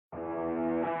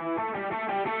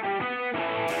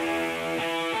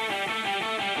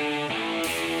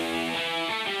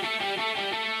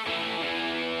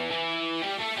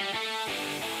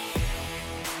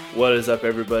What is up,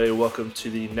 everybody? Welcome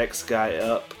to the Next Guy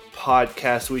Up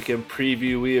podcast weekend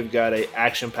preview. We have got an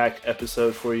action-packed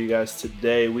episode for you guys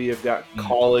today. We have got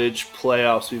college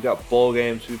playoffs, we've got bowl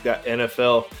games, we've got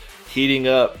NFL heating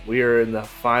up. We are in the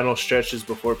final stretches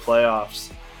before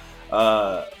playoffs.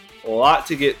 A lot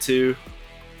to get to,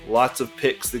 lots of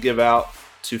picks to give out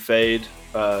to fade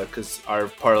because our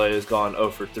parlay has gone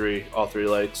 0 for 3, all three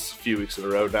legs, a few weeks in a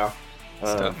row now.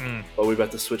 But we're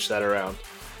about to switch that around.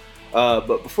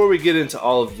 But before we get into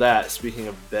all of that, speaking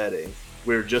of betting,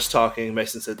 we were just talking.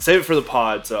 Mason said, save it for the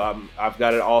pod, so I've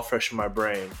got it all fresh in my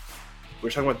brain.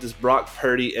 We're talking about this Brock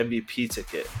Purdy MVP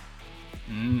ticket.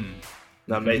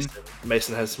 Now,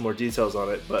 Mason has some more details on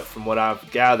it, but from what I've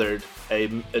gathered, a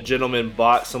gentleman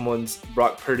bought someone's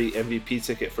Brock Purdy MVP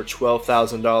ticket for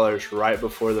 $12,000 right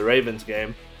before the Ravens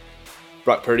game.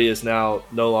 Brock Purdy is now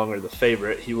no longer the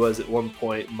favorite. He was at one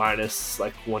point minus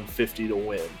like 150 to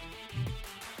win.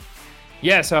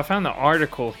 Yeah, so I found the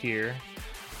article here.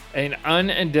 An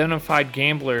unidentified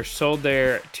gambler sold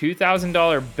their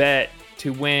 $2,000 bet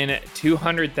to win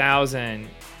 $200,000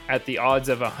 at the odds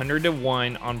of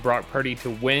 100-1 on Brock Purdy to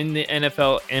win the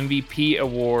NFL MVP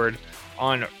award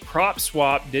on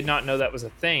PropSwap. Did not know that was a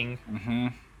thing.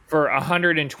 For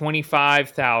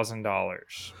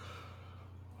 $125,000.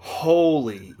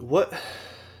 Holy, what?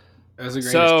 That was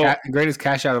the greatest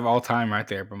cash out of all time right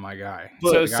there from my guy.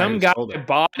 So some guy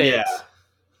bought it. Yeah.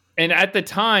 And at the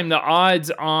time, the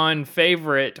odds on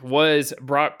favorite was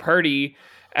Brock Purdy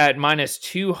at minus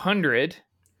 200.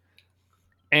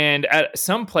 And at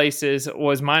some places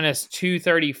was minus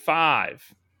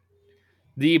 235.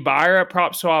 The buyer at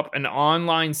PropSwap, an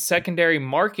online secondary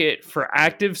market for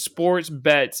active sports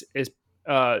bets, is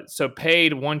so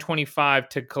paid $125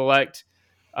 to collect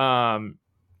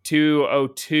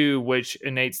 202, which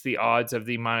innates the odds of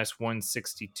the minus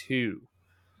 162.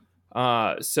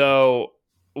 So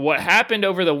what happened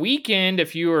over the weekend,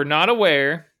 if you are not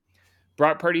aware,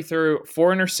 Brock Purdy threw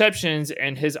 4 interceptions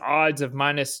and his odds of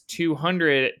minus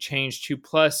 200 changed to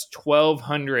plus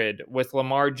 1,200, with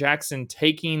Lamar Jackson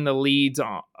taking the leads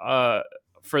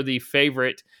for the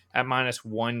favorite at minus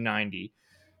 190.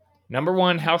 Number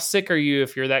one, how sick are you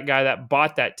if you're that guy that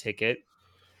bought that ticket?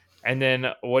 And then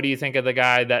what do you think of the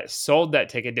guy that sold that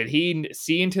ticket? Did he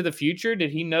see into the future?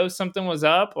 Did he know something was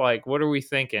up? Like, what are we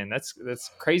thinking? That's a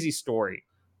crazy story.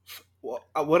 Well,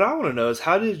 what I want to know is,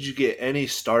 how did you get any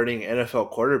starting NFL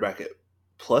quarterback at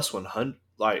plus 100?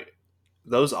 Like,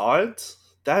 those odds?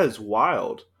 That is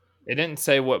wild. It didn't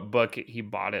say what book he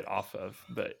bought it off of,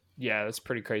 but yeah, that's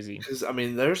pretty crazy. Because, I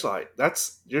mean, there's like,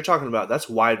 you're talking about, that's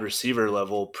wide receiver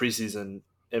level preseason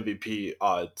MVP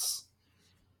odds.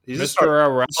 He's Mr.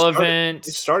 Irrelevant.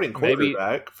 He's starting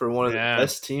quarterback for one of the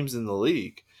best teams in the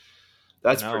league.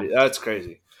 That's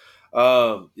crazy.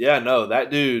 That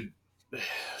dude,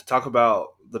 talk about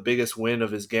the biggest win of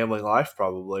his gambling life,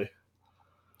 probably.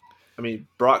 I mean,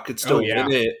 Brock could still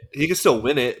win it. He could still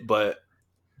win it, but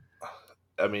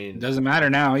I mean, it doesn't matter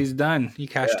now. He's done. He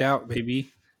cashed out,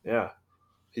 baby. Yeah,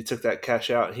 he took that cash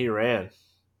out and he ran.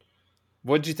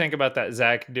 What'd you think about that,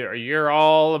 Zach? You're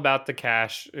all about the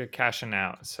cashing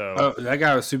out. So that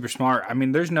guy was super smart. I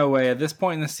mean, there's no way at this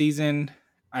point in the season.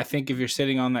 I think if you're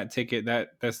sitting on that ticket,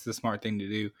 that's the smart thing to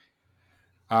do.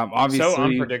 Obviously, so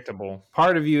unpredictable.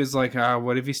 Part of you is like,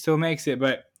 what if he still makes it?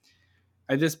 But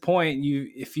at this point,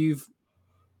 if you've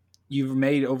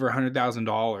made over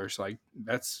 $100,000, like,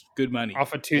 that's good money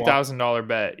off a $2,000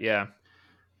 bet. Yeah,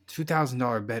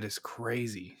 $2,000 bet is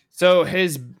crazy. So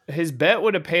his bet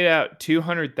would have paid out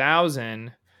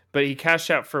 $200,000, but he cashed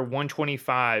out for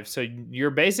 $125,000. So you're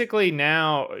basically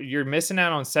you're missing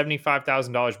out on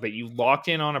 $75,000, but you locked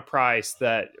in on a price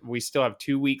that we still have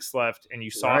 2 weeks left, and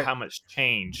you saw how much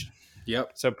changed.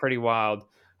 Yep. So pretty wild.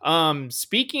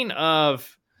 Speaking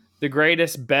of the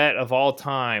greatest bet of all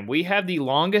time, we have the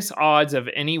longest odds of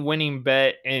any winning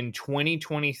bet in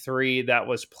 2023 that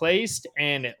was placed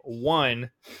and won.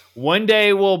 One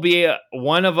day will be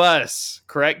one of us,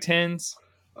 correct, Tins?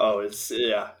 Oh, it's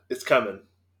coming.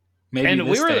 Maybe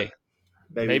this day.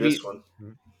 Maybe this one.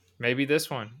 Maybe this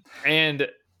one. And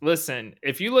listen,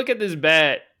 if you look at this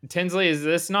bet, Tinsley, is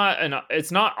this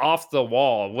it's not off the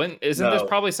wall? Isn't this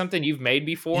probably something you've made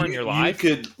before in your life?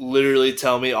 You could literally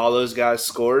tell me all those guys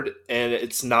scored, and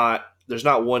there's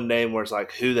not one name where it's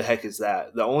like, who the heck is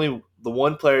that? The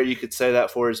one player you could say that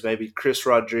for is maybe Chris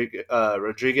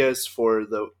Rodriguez for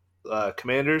the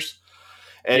Commanders.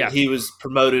 And he was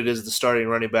promoted as the starting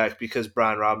running back because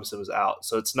Brian Robinson was out.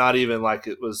 So it's not even like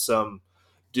it was some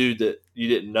dude that you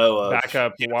didn't know of.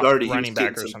 Backup He was running getting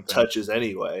back or some something. touches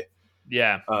anyway.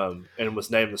 Yeah. And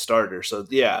was named the starter. So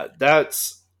yeah,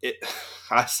 that's it.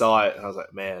 I saw it and I was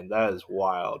like, man, that is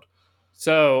wild.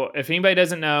 So, if anybody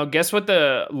doesn't know, guess what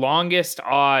the longest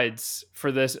odds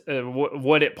for this,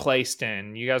 what it placed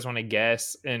in? You guys want to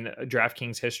guess in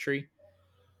DraftKings history?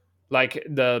 Like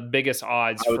the biggest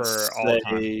odds I would for all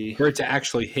time. say For it to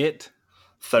actually hit.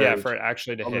 third. Yeah, for it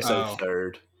actually to I'm gonna hit. say Oh.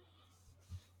 third.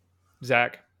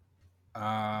 Zach?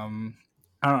 I don't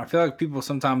know. I feel like people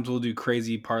sometimes will do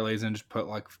crazy parlays and just put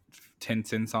like 10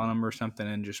 cents on them or something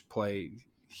and just play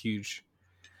huge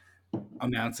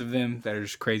amounts of them that are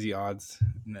just crazy odds.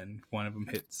 And then one of them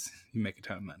hits, you make a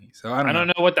ton of money. So I don't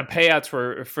know. What the payouts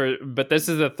were for, but this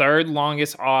is the third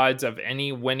longest odds of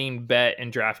any winning bet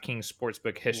in DraftKings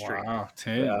Sportsbook history. Wow,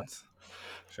 tens.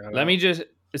 Shout Let out. me just,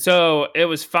 so it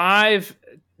was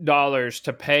 $5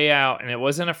 to pay out, and it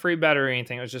wasn't a free bet or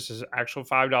anything. It was just an actual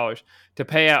 $5 to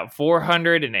pay out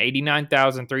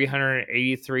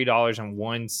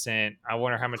 $489,383.01. I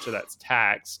wonder how much of that's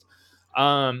taxed.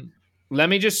 Let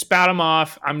me just spout them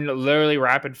off. I'm literally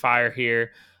rapid fire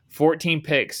here. 14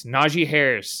 picks: Najee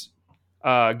Harris,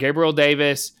 Gabriel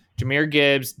Davis, Jahmyr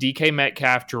Gibbs, DK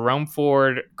Metcalf, Jerome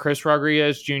Ford, Chris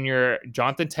Rodriguez Jr.,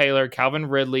 Jonathan Taylor, Calvin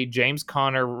Ridley, James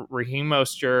Conner, Raheem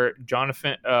Mostert,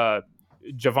 Javonte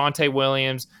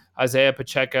Williams, Isaiah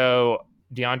Pacheco,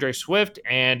 DeAndre Swift,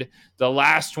 and the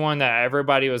last one that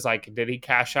everybody was like, did he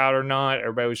cash out or not?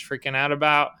 Everybody was freaking out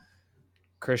about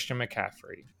Christian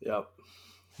McCaffrey. Yep.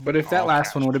 But if that All last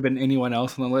cash. one would have been anyone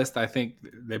else on the list, I think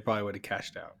they probably would have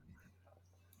cashed out.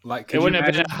 Like, It wouldn't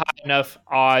have been a high enough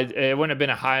odd. It wouldn't have been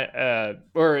a high,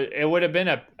 or it would have been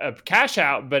a cash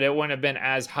out, but it wouldn't have been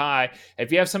as high.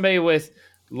 If you have somebody with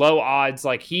low odds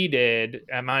like he did,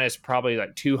 at minus probably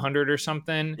like 200 or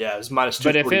something. Yeah, it was minus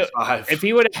But 245. if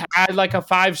he would have had like a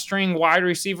 5-string wide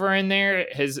receiver in there,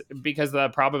 because the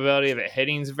probability of it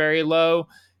hitting is very low,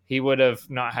 he would have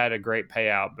not had a great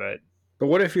payout. But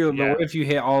what if you Yeah. what if you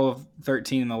hit all of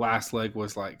 13 and the last leg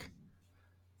was like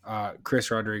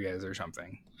Chris Rodriguez or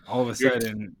something? All of a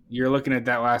sudden, you're looking at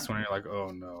that last one and you're like,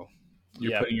 oh no.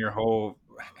 You're putting your whole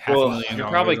 $500,000 you're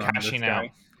probably on this cashing guy. out.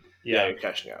 Yeah, you're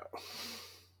cashing out.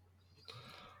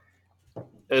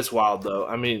 It's wild though.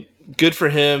 I mean, good for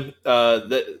him.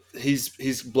 That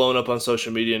he's blown up on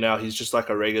social media now. He's just like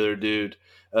a regular dude.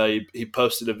 He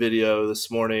posted a video this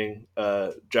morning.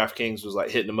 DraftKings was like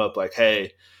hitting him up, like,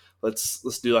 "Hey, let's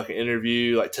do like an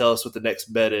interview. Like, tell us what the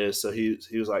next bet is." So he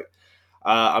was like,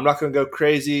 "I'm not going to go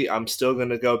crazy. I'm still going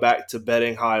to go back to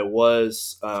betting how I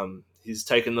was." He's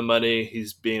taking the money.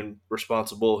 He's being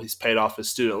responsible. He's paid off his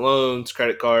student loans,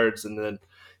 credit cards, and then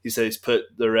he said he's going to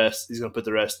put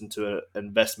the rest into an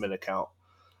investment account.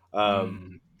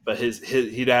 But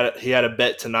he had a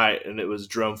bet tonight, and it was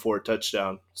Jerome Ford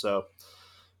touchdown. So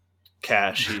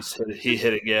cash. He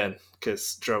hit again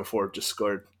because Jerome Ford just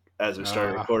scored as we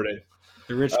started recording.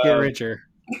 The rich get richer.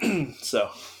 So,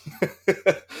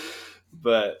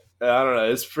 but I don't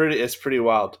know. It's pretty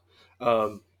wild.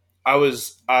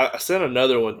 I sent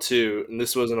another one too, and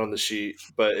this wasn't on the sheet,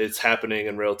 but it's happening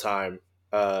in real time.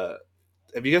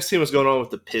 Have you guys seen what's going on with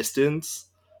the Pistons?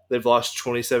 They've lost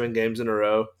 27 games in a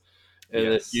row, and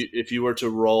Yes. if you were to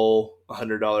roll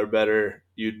 $100 better,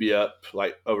 you'd be up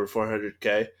like over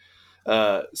 400K.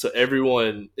 So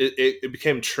everyone, it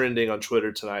became trending on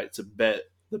Twitter tonight to bet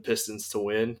the Pistons to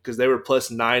win because they were plus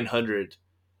 900,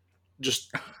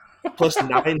 just plus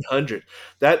 900.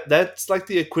 That's like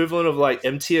the equivalent of like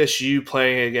MTSU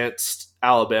playing against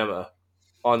Alabama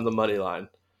on the money line.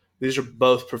 These are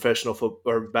both professional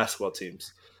football or basketball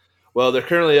teams. Well, they're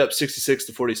currently up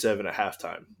 66-47 at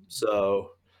halftime.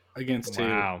 So Against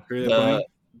Wow. who? Who are they playing?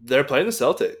 they're playing the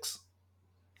Celtics.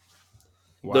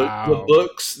 Wow.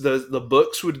 The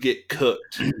books would get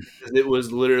cooked. It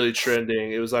was literally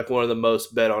trending. It was like one of the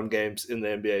most bet on games in the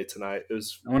NBA tonight. It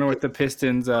was. I wonder what the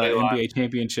Pistons Money line. NBA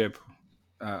championship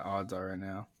odds are right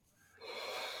now.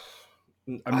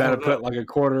 I'm I about to don't know. put like a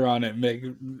quarter on it.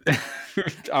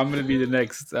 I'm going to be the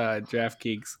next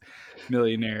DraftKings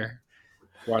millionaire.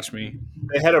 Watch me.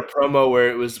 They had a promo where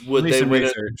it was Do some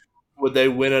research. would they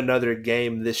win another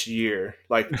game this year?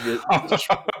 Like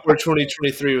before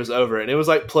 2023 was over, and it was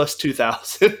like plus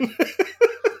 2,000.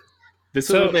 This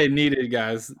is what they needed,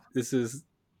 guys. They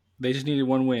just needed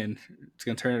one win. It's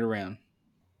going to turn it around.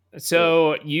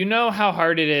 So you know how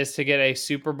hard it is to get a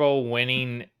Super Bowl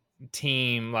winning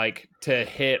team like to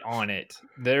hit on it.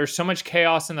 There's so much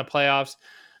chaos in the playoffs.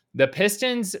 The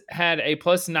Pistons had a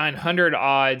plus 900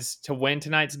 odds to win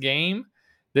tonight's game.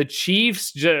 The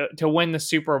Chiefs to win the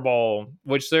Super Bowl,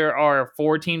 which there are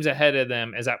 4 teams ahead of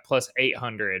them, is at plus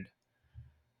 800.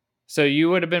 So you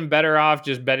would have been better off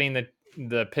just betting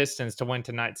the Pistons to win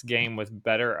tonight's game with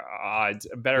better odds,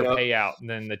 a better Yep. payout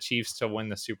than the Chiefs to win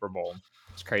the Super Bowl.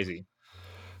 It's crazy.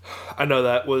 I know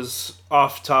that was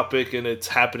off topic and it's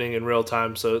happening in real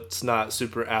time, so it's not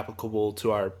super applicable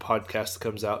to our podcast that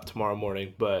comes out tomorrow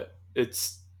morning, but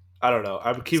I don't know.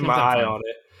 I'm keeping my Something eye fun. on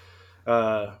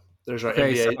it. There's our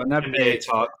Okay, so NBA, an NBA update.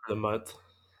 talk for the month.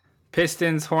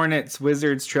 Pistons, Hornets,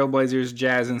 Wizards, Trailblazers,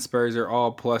 Jazz, and Spurs are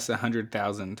all plus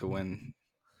 100,000 to win.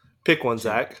 Pick one,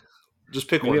 Zach. Just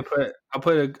pick Maybe one.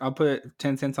 I'll put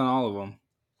 10 cents on all of them.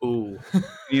 Ooh. Can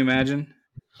you imagine?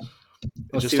 It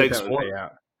Let's just see what takes that would one. pay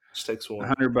out. Just takes one.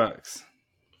 $100. But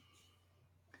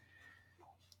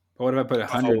what if I put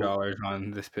 $100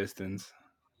 on this Pistons?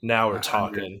 Now we're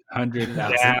talking.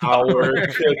 $100,000. Now we're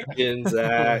cooking,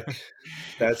 Zach.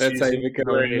 That's how using you become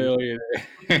your a brain. millionaire.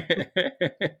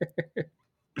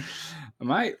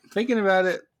 Am I thinking about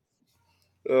it?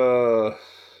 Uh,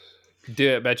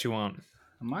 Do it. Bet you won't.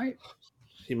 I might.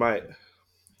 he might.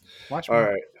 Watch me. All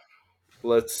right.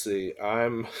 Let's see.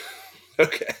 I'm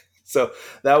okay. So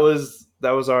that was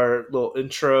our little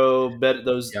intro bet.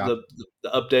 The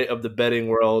update of the betting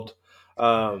world.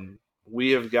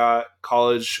 We have got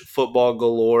college football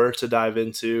galore to dive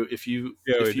into. If you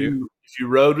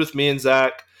rode with me and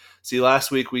Zach, see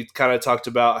last week we kind of talked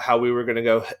about how we were going to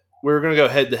go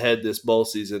head to head this bowl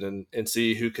season and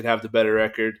see who could have the better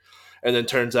record. And then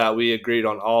turns out we agreed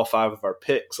on all 5 of our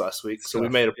picks last week, so we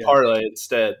made a parlay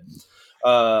instead.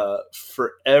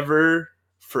 Forever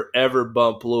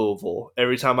bump Louisville.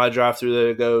 Every time I drive through there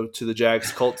to go to the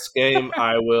Jags Colts game,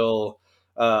 I won't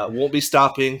be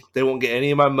stopping. They won't get any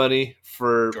of my money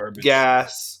for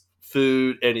gas,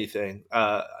 food, anything.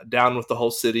 Down with the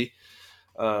whole city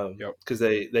because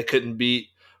they couldn't beat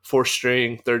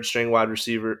 4th-string, 3rd-string wide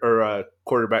receiver or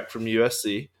quarterback from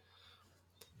USC.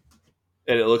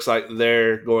 And it looks like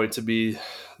they're going to be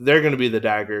the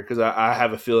dagger because I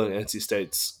have a feeling NC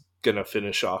State's going to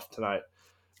finish off tonight.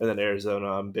 And then Arizona,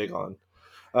 I'm big on.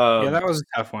 That was a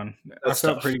tough one. I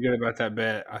felt tough. pretty good about that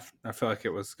bet. I felt like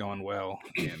it was going well,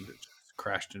 and it just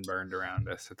crashed and burned around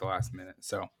us at the last minute.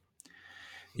 So,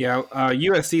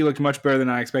 USC looked much better than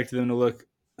I expected them to look.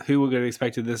 Who would have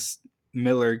expected this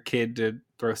Miller kid to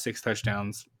throw 6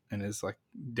 touchdowns in his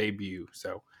debut?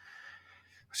 So,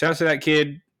 shout out to that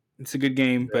kid. It's a good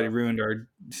game, but it ruined our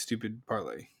stupid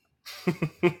parlay.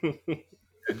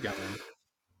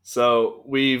 So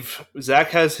Zach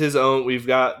has his own. We've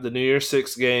got the New Year's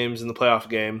 6 games and the playoff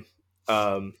game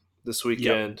this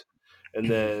weekend, and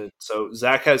then so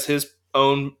Zach has his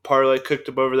own parlay cooked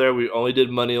up over there. We only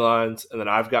did money lines, and then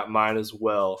I've got mine as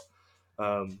well.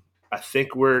 I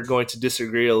think we're going to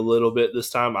disagree a little bit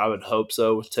this time. I would hope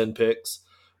so with 10 picks,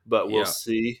 but we'll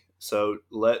see. So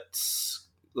let's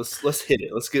hit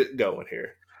it. Let's get it going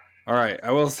here. All right,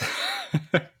 I will.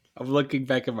 I'm looking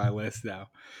back at my list now.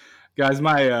 Guys,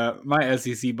 my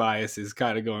SEC bias is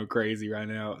kind of going crazy right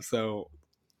now, so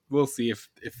we'll see if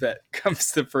that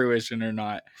comes to fruition or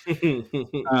not.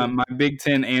 My Big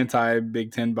Ten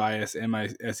anti-Big Ten bias and my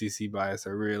SEC bias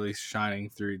are really shining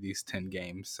through these 10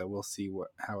 games, so we'll see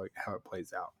how it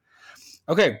plays out.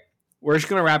 Okay, we're just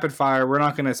going to rapid fire. We're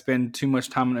not going to spend too much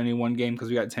time on any one game because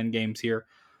we got 10 games here,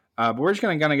 but we're just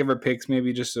going to kind of give our picks,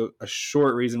 maybe just a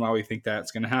short reason why we think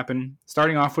that's going to happen.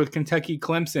 Starting off with Kentucky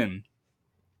Clemson.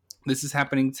 This is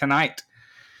happening tonight.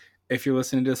 If you're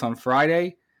listening to this on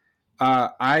Friday,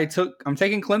 I'm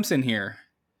taking Clemson here.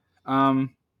 A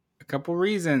couple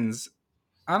reasons.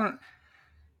 I don't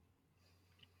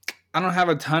have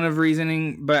a ton of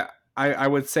reasoning, but I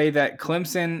would say that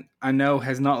Clemson, I know,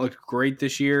 has not looked great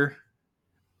this year.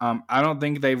 I don't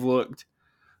think they've looked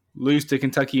lose to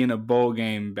Kentucky in a bowl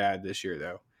game bad this year,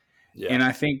 though. Yeah. And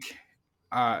I think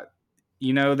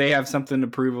they have something to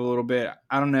prove a little bit.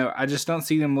 I don't know. I just don't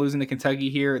see them losing to Kentucky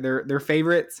here. They're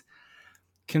favorites.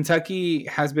 Kentucky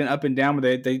has been up and down,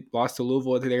 but they lost to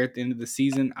Louisville there at the end of the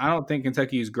season. I don't think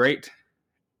Kentucky is great.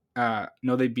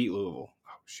 No, they beat Louisville.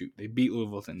 Oh, shoot. They beat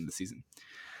Louisville at the end of the season.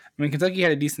 I mean, Kentucky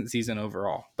had a decent season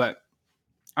overall, but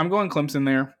I'm going Clemson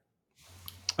there.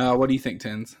 What do you think,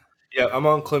 Tins? Yeah, I'm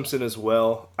on Clemson as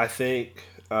well. I think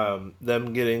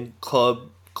them getting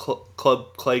Club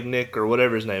Klagnick or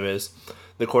whatever his name is,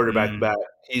 the quarterback back.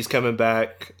 He's coming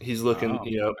back. He's looking.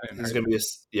 He's going to be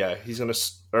he's going to.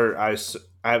 Or I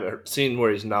haven't seen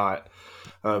where he's not.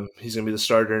 He's going to be the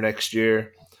starter next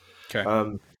year.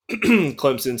 Okay.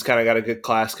 Clemson's kind of got a good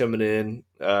class coming in.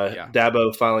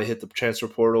 Dabo finally hit the transfer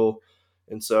portal,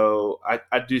 and so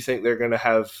I do think they're going to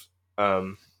have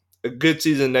a good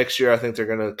season next year. I think they're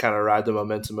going to kind of ride the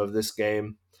momentum of this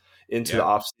game into the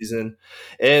offseason.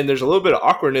 And there's a little bit of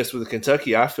awkwardness with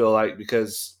Kentucky, I feel like,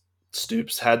 because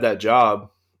Stoops had that job,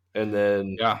 and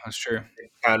then Yeah, that's true.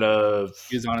 kind of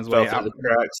He was on his fell way through out. the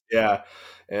cracks. Yeah,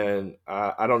 and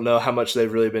I don't know how much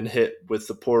they've really been hit with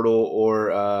the portal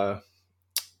or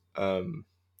um,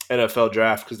 NFL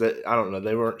draft because I don't know,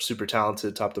 they weren't super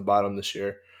talented top to bottom this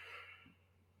year.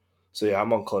 So yeah,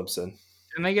 I'm on Clemson.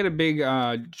 Didn't they get a big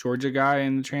Georgia guy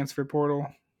in the transfer portal?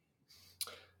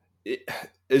 It,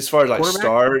 as far as like Quarterback? I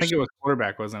stars, think it was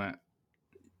quarterback, wasn't it?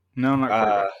 No, not uh,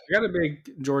 quarterback. They got a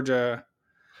big Georgia.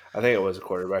 I think it was a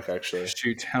quarterback actually.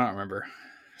 Shoot, I don't remember.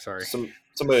 Sorry. Somebody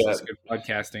This is that good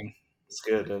podcasting. is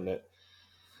good, isn't it?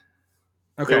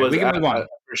 It Okay, was. we can move I'm on.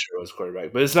 pretty sure it was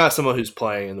quarterback, but it's not someone who's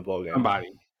playing in the bowl game.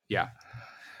 Somebody. Yeah.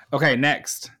 Okay,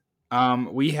 next.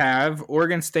 We have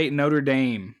Oregon State Notre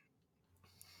Dame.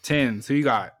 Tens. Who you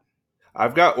got?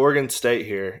 I've got Oregon State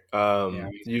here. Yeah,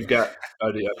 me You've too. got.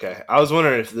 Oh, okay. I was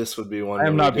wondering if this would be one I where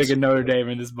am we not just. picking Notre Dame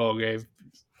in this bowl game.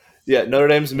 Yeah, Notre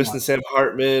Dame's Come on. missing Sam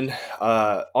Hartman.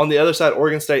 On the other side,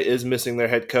 Oregon State is missing their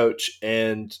head coach,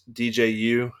 and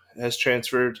DJU has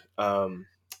transferred. A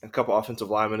couple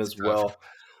offensive linemen as Tough. well.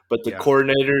 But the Yeah.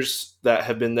 coordinators that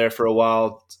have been there for a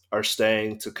while are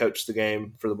staying to coach the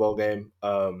game for the bowl game.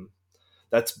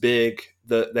 That's big.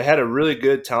 They had a really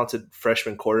good, talented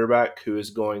freshman quarterback who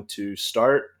is going to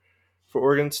start for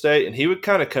Oregon State, and he would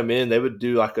kind of come in. They would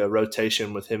do like a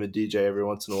rotation with him and DJ every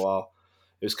once in a while.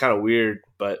 It was kind of weird,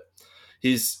 but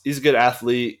he's a good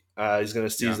athlete. He's going to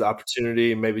seize the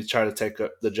opportunity and maybe try to take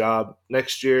the job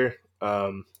next year.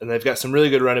 And they've got some really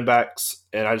good running backs,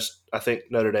 and I think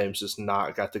Notre Dame's just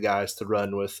not got the guys to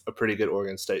run with a pretty good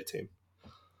Oregon State team.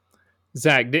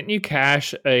 Zach, didn't you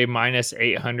cash a minus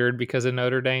 800 because of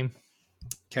Notre Dame?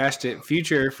 Cashed it.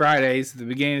 Future Fridays at the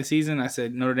beginning of the season, I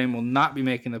said Notre Dame will not be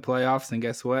making the playoffs, and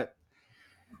guess what?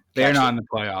 They're not in the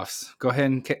playoffs. Go ahead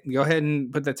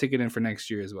and put that ticket in for next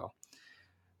year as well.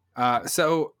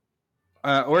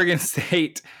 Oregon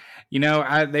State,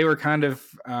 they were kind of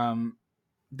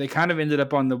they kind of ended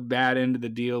up on the bad end of the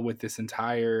deal with this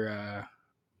entire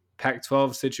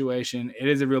Pac-12 situation. It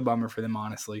is a real bummer for them,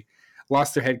 honestly.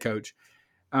 Lost their head coach.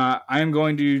 I am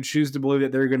going to choose to believe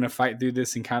that they're going to fight through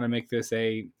this and kind of make this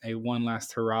a one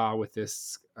last hurrah with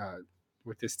this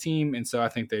team, and so I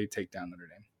think they take down Notre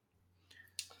Dame.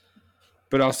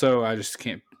 But also, I just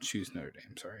can't choose Notre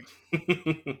Dame.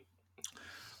 Sorry.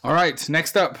 All right,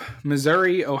 next up,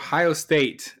 Missouri, Ohio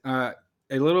State. A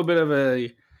little bit of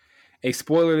a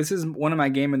spoiler. This is one of my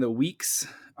game of the weeks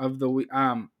of the week.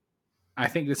 I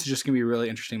think this is just going to be a really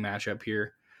interesting matchup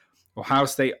here. Ohio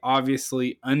State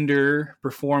obviously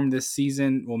underperformed this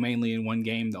season, well, mainly in one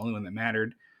game, the only one that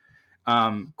mattered.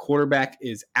 Quarterback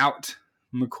is out.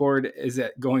 McCord is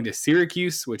going to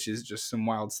Syracuse, which is just some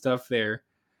wild stuff there.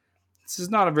 This is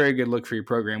not a very good look for your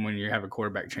program when you have a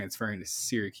quarterback transferring to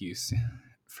Syracuse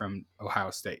from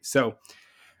Ohio State. So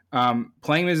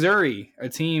playing Missouri, a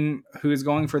team who is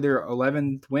going for their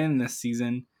 11th win this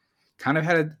season, kind of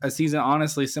had a season,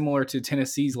 honestly, similar to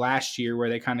Tennessee's last year, where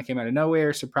they kind of came out of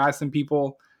nowhere, surprised some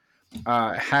people,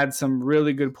 had some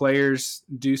really good players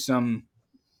do some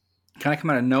kind of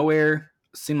come out of nowhere,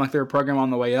 seem like they're a program on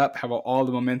the way up, have all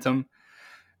the momentum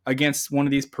against one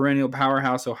of these perennial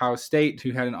powerhouse Ohio State,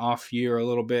 who had an off year a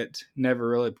little bit, never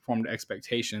really performed to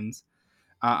expectations.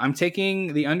 I'm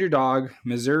taking the underdog,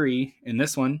 Missouri, in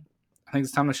this one. I think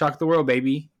it's time to shock the world,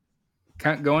 baby.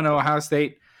 Going to Ohio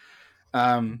State.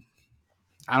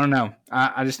 I don't know.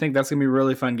 I just think that's going to be a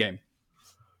really fun game.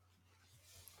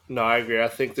 No, I agree. I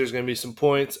think there's going to be some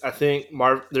points. I think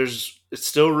it's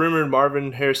still rumored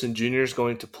Marvin Harrison Jr. is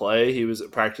going to play. He was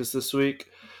at practice this week.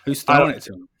 Who's throwing it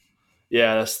to him?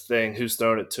 Yeah, that's the thing. Who's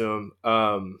throwing it to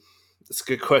him? It's a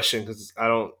good question because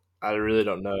I really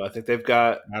don't know. I think they've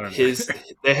got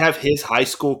they have his high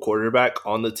school quarterback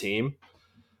on the team.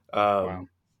 Wow.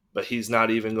 But he's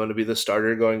not even going to be the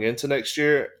starter going into next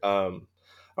year.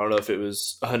 I don't know if it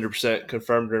was 100%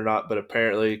 confirmed or not, but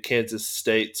apparently Kansas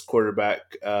State's quarterback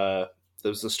that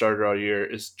was the starter all year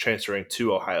is transferring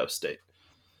to Ohio State.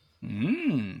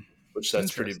 Which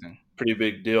that's pretty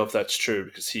big deal if that's true,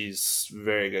 because he's a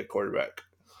very good quarterback.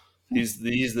 He's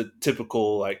the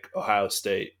typical like Ohio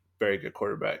State very good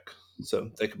quarterback.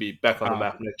 So they could be back on the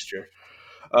map next year.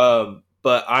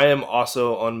 But I am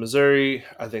also on Missouri.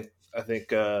 I think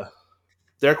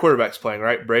their quarterback's playing,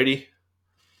 right? Brady?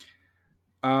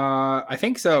 I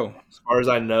think so. As far as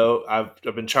I know, I've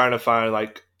been trying to find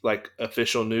like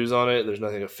official news on it. There's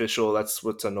nothing official. That's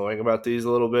what's annoying about these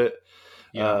a little bit.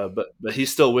 Yeah. But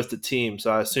he's still with the team,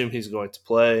 so I assume he's going to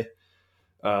play.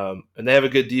 And they have a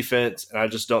good defense, and I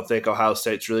just don't think Ohio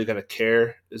State's really going to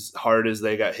care as hard as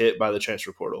they got hit by the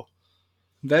transfer portal.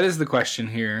 That is the question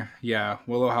here. Yeah,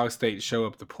 will Ohio State show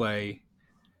up to play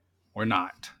or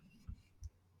not?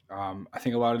 I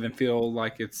think a lot of them feel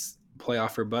like it's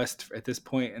playoff or bust at this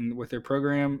point and with their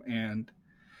program, and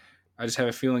I just have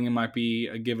a feeling it might be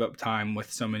a give up time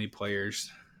with so many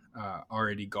players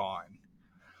already gone.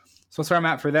 So that's where I'm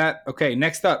at for that. Okay,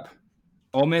 next up,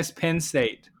 Ole Miss, Penn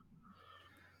State.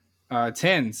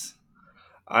 Tens.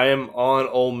 I am on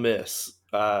Ole Miss.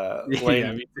 Yeah,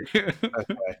 Lane, me too.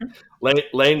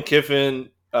 Lane Kiffin.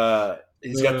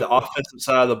 He's got the offensive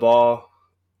side of the ball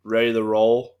ready to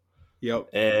roll, Yep.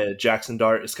 and Jackson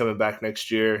Dart is coming back next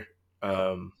year.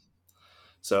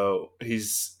 So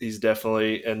he's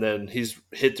definitely, and then he's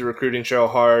hit the recruiting trail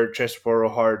hard, transfer portal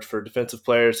hard for defensive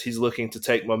players. He's looking to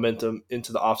take momentum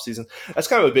into the offseason. That's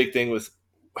kind of a big thing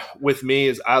with me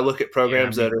is I look at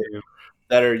programs that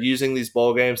are using these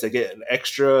bowl games. They get an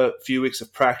extra few weeks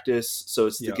of practice, so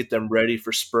it's to get them ready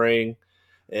for spring.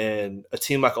 And a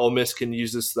team like Ole Miss can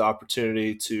use this the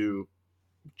opportunity to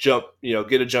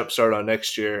get a jump start on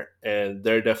next year, and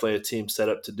they're definitely a team set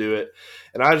up to do it.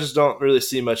 And I just don't really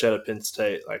see much out of Penn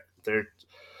State. Like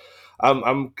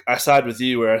I side with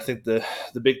you where I think the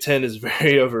Big Ten is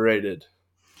very overrated.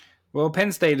 Well,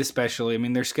 Penn State especially. I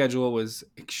mean, their schedule was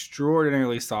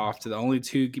extraordinarily soft. The only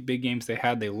two big games they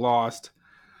had, they lost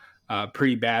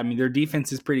pretty bad. I mean, their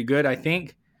defense is pretty good, I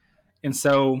think, and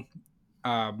so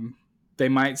they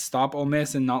might stop Ole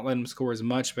Miss and not let them score as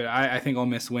much. But I think Ole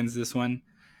Miss wins this one.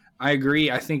 I agree.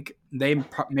 I think they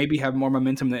maybe have more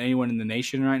momentum than anyone in the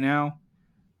nation right now.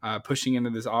 Pushing into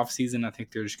this offseason, I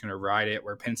think they're just going to ride it,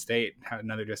 where Penn State had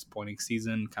another disappointing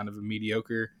season, kind of a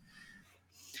mediocre.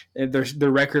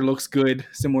 Their record looks good,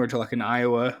 similar to like an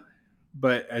Iowa,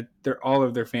 but all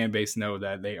of their fan base know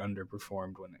that they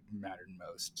underperformed when it mattered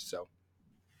most. So,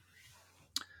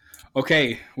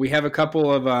 okay, we have a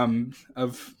couple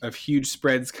of huge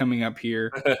spreads coming up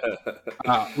here.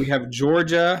 We have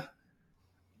Georgia.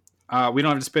 We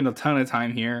don't have to spend a ton of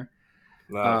time here.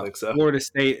 No, I don't think so. Florida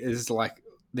State is like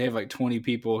they have like 20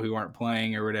 people who aren't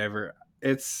playing or whatever.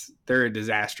 They're a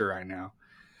disaster right now.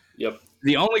 Yep.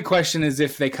 The only question is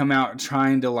if they come out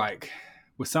trying to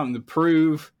with something to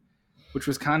prove, which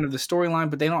was kind of the storyline,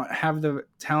 but they don't have the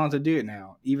talent to do it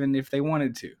now, even if they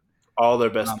wanted to. All their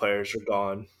best players are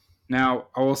gone. Now,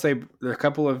 I will say there are a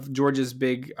couple of Georgia's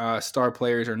big star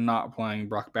players are not playing.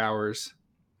 Brock Bowers,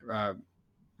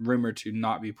 rumored to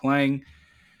not be playing,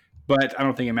 but I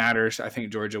don't think it matters. I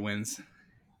think Georgia wins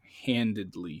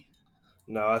handedly.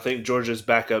 No, I think Georgia's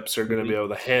backups are going to be able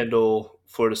to handle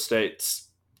Florida State's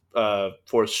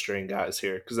fourth string guys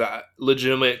here, because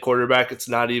legitimately at quarterback, it's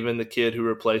not even the kid who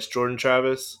replaced Jordan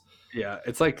Travis. Yeah,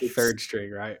 it's third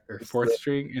string, right? Or fourth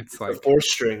string. It's like the fourth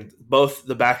string. Both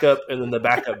the backup and then the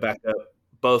backup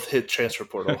both hit transfer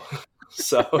portal.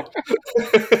 So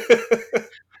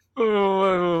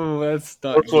that's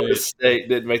not Florida State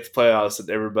didn't make the playoffs, and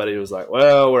everybody was like,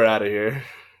 "Well, we're out of here."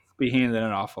 Be handling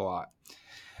an awful lot.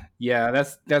 Yeah,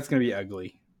 that's going to be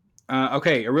ugly.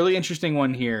 Okay, a really interesting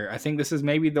one here. I think this is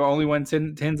maybe the only one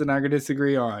Tens and I are going to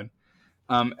disagree on.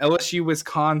 LSU,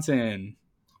 Wisconsin.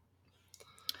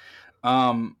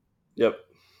 Yep.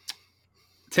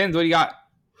 Tens, what do you got?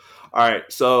 All right,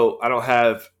 so I don't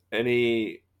have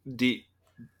any deep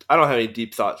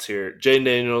thoughts here. Jaden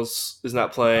Daniels is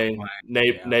not playing.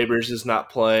 Neighbors is not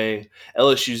playing.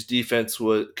 LSU's defense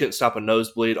couldn't stop a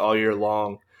nosebleed all year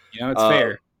long. It's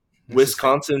fair.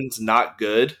 Wisconsin's not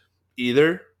good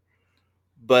either,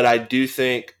 but I do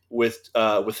think with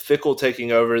Fickle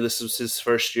taking over, this was his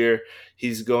first year.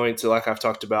 He's going to, like I've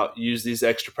talked about, use these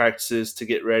extra practices to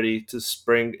get ready to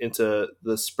spring into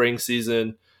the spring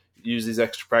season. Use these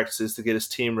extra practices to get his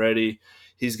team ready.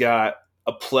 He's got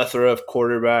a plethora of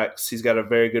quarterbacks. He's got a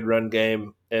very good run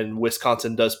game, and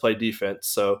Wisconsin does play defense.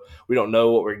 So we don't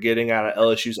know what we're getting out of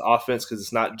LSU's offense because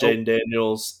it's not Jaden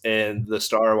Daniels and the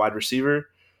star wide receiver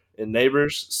and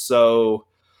Neighbors. So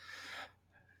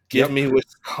give me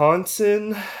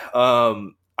Wisconsin.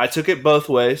 I took it both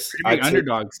ways. Pretty big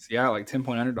underdogs. Yeah, like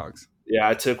 10-point underdogs. Yeah,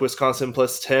 I took Wisconsin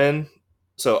plus 10.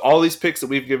 So all these picks that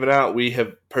we've given out, we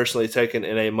have personally taken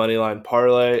in a moneyline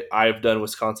parlay. I've done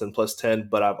Wisconsin plus 10,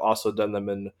 but I've also done them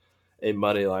in a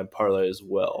moneyline parlay as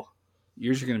well.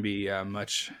 Yours are going to be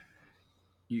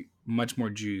much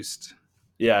more juiced.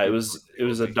 Yeah, it was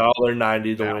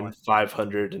 $1.90 to win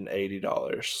 $580.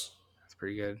 That's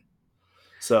pretty good.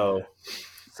 So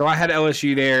I had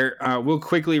LSU there. We'll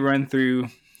quickly run through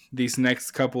these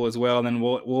next couple as well, and then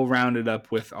we'll round it up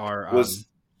with our.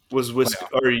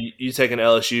 Or you taking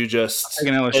LSU just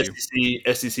taking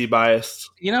LSU. SEC biased?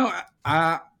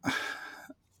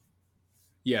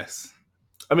 Yes.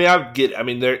 I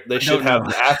mean, they should have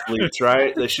the athletes,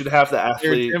 right? They should have the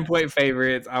athletes. They're 10-point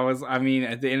favorites.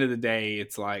 At the end of the day,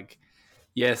 it's like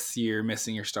yes, you're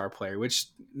missing your star player, which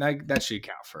that should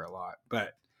count for a lot.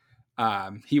 But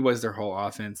he was their whole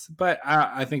offense. But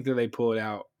I think that they pull it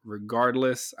out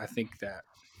regardless. I think that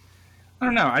I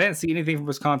don't know. I didn't see anything from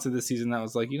Wisconsin this season that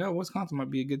was like, Wisconsin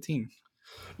might be a good team.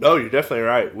 No, you're definitely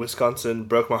right. Wisconsin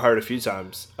broke my heart a few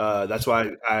times. That's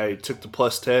why I took the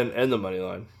 +10 and the money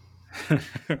line.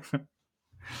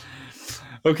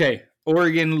 Okay,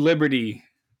 Oregon Liberty.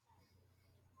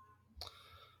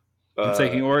 I'm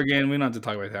taking Oregon. We don't have to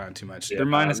talk about that one too much. Yeah, They're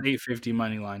minus 850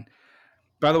 money line.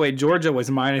 By the way, Georgia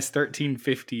was minus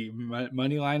 1350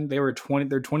 money line. They're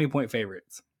 20-point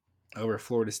favorites over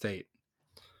Florida State.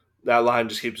 that line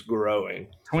just keeps growing.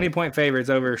 20-point favorites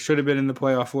over should have been in the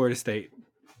playoff Florida State.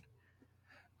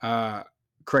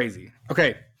 Crazy.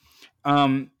 Okay.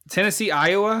 Tennessee,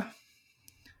 Iowa.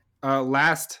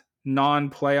 Last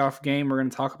non-playoff game we're going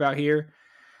to talk about here.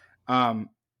 I'm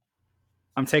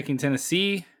taking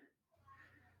Tennessee.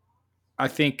 I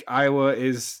think Iowa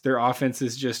their offense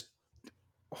is just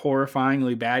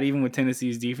horrifyingly bad, even with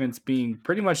Tennessee's defense being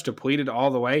pretty much depleted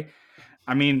all the way.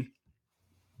 I mean,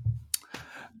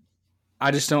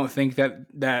 I just don't think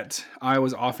that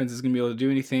Iowa's offense is going to be able to do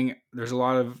anything. There's a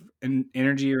lot of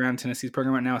energy around Tennessee's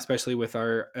program right now, especially with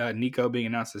our Nico being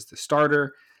announced as the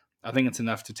starter. I think it's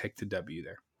enough to take the W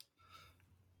there.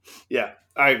 Yeah,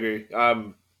 I agree.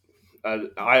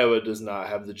 Iowa does not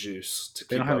have the juice to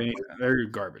keep up. They're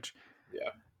garbage.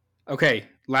 Yeah. Okay,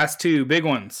 last two big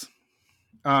ones.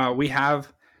 We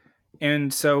have,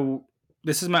 and so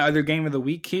this is my other game of the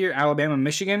week here, Alabama,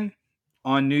 Michigan.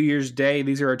 On New Year's Day,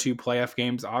 these are our two playoff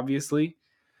games, obviously.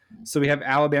 So we have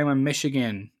Alabama,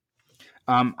 Michigan.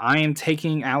 I am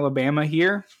taking Alabama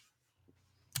here.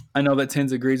 I know that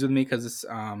Tins agrees with me because it's,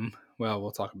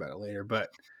 we'll talk about it later.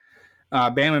 But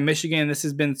Bama, Michigan, this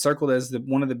has been circled as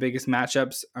one of the biggest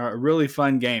matchups. A really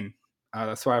fun game.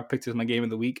 That's why I picked it as my game of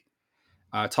the week.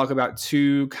 Talk about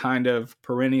two kind of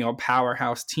perennial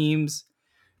powerhouse teams.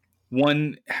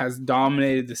 One has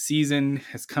dominated the season,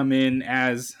 has come in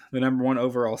as the number one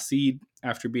overall seed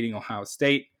after beating Ohio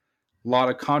State. A lot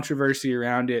of controversy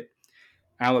around it.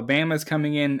 Alabama's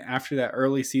coming in after that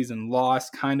early season loss,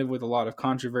 kind of with a lot of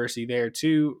controversy there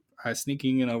too,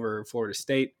 sneaking in over Florida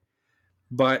State.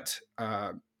 But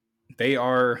they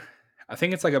are, I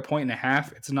think it's like 1.5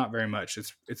 points. It's not very much.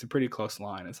 It's a pretty close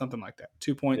line. It's something like that.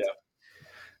 2 points.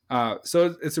 Yeah.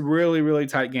 So it's a really, really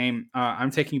tight game.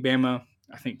 I'm taking Bama.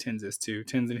 I think Tins is too.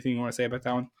 Tins, anything you want to say about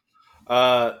that one?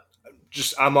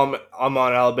 I'm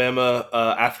on Alabama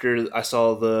after I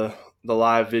saw the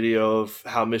live video of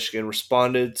how Michigan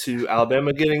responded to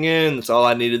Alabama getting in. That's all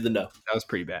I needed to know. That was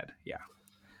pretty bad. Yeah.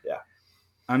 Yeah.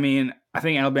 I mean, I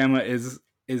think Alabama is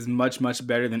much, much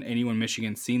better than anyone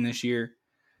Michigan's seen this year.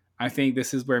 I think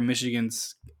this is where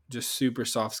Michigan's just super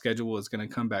soft schedule is going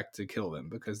to come back to kill them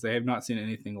because they have not seen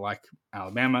anything like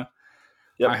Alabama.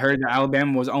 Yep. I heard that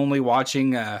Alabama was only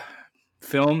watching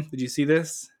film. Did you see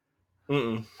this?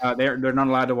 They're not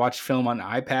allowed to watch film on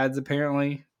iPads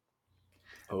apparently.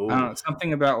 Oh. I don't know,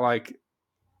 something about like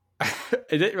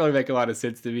it didn't really make a lot of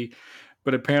sense to me,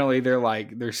 but apparently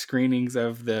their screenings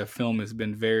of the film has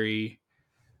been very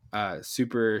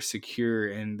super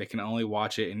secure, and they can only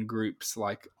watch it in groups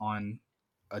like on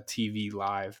a TV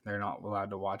live. They're not allowed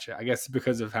to watch it. I guess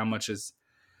because of how much has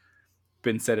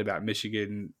been said about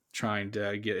Michigan trying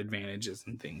to get advantages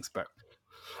and things. But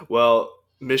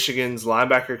Michigan's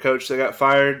linebacker coach that got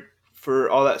fired for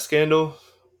all that scandal.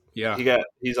 Yeah,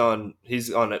 he's on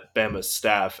Bama's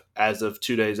staff as of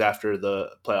 2 days after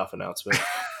the playoff announcement.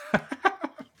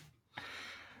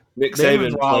 Nick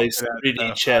Saban plays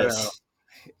 3D chess.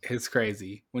 It's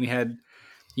crazy when he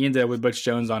ended up with Butch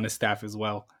Jones on his staff as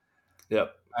well.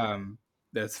 Yep.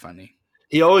 That's funny.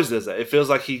 He always does that. It feels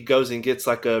like he goes and gets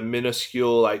like a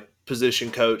minuscule like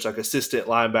position coach, like assistant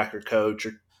linebacker coach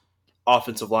or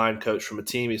offensive line coach from a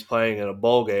team he's playing in a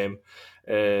bowl game,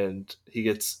 and he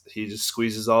just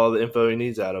squeezes all the info he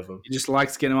needs out of him. He just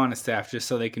likes getting him on his staff just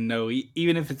so they can know.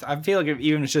 Even if it's, I feel like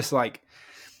even it's just like,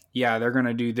 yeah, they're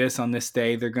gonna do this on this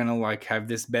day. They're gonna like have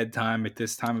this bedtime at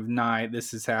this time of night.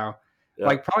 This is how. Yeah.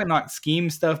 Like probably not scheme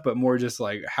stuff, but more just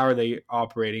like how are they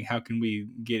operating? How can we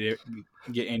get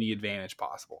any advantage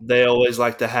possible? They always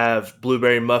like to have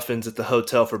blueberry muffins at the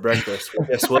hotel for breakfast. Well,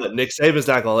 guess what? Nick Saban's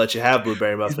not going to let you have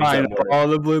blueberry muffins. All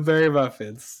the blueberry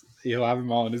muffins. He'll have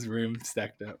them all in his room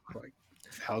stacked up. Like,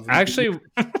 I actually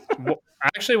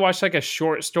watched like a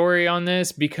short story on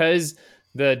this because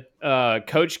the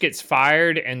coach gets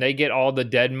fired and they get all the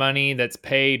dead money that's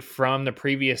paid from the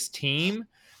previous team.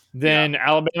 then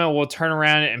Alabama will turn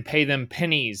around and pay them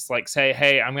pennies, like say,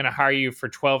 hey, I'm going to hire you for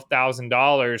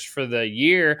 $12,000 for the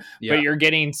year, but you're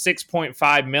getting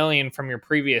 $6.5 million from your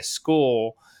previous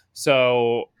school.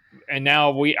 So, and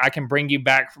now I can bring you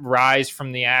back, rise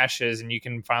from the ashes, and you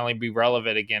can finally be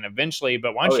relevant again eventually.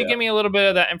 But why don't you give me a little bit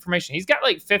of that information? He's got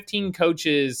like 15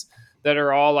 coaches that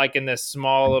are all like in this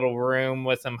small little room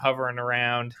with him hovering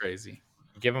around. Crazy.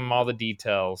 Give them all the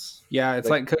details. Yeah, it's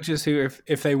like coaches who,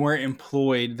 if they weren't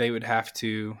employed, they have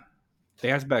to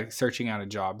be like searching out a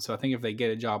job. So I think if they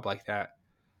get a job like that,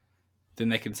 then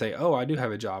they can say, "Oh, I do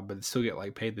have a job," but still get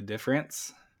like paid the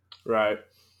difference, right,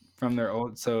 from their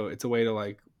old. So it's a way to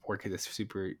like work at this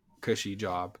super cushy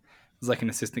job. It's like an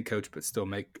assistant coach, but still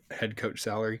make head coach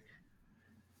salary,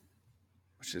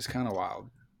 which is kind of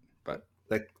wild. But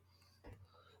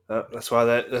that's why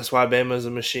Bama's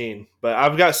a machine. But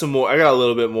I've got some more. I got a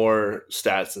little bit more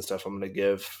stats and stuff I'm going to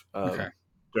give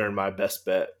during my best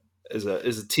bet. Is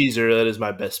a teaser. That is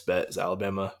my best bet. Is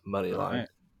Alabama money line. Right.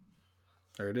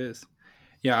 There it is.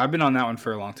 Yeah, I've been on that one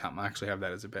for a long time. I actually have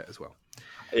that as a bet as well.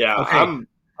 Yeah, okay.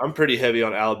 I'm pretty heavy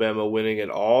on Alabama winning it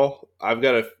all. I've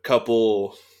got a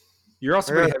couple. You're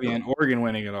also pretty heavy on Oregon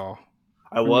winning it all.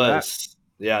 Was.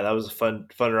 Yeah, that was a fun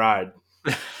ride.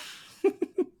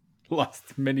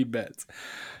 Lost many bets.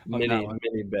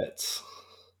 Many bets.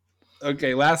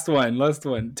 Okay, last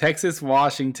one. Texas,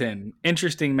 Washington.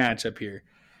 Interesting matchup here.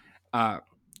 I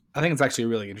think it's actually a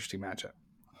really interesting matchup.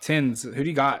 Tins, who do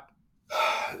you got?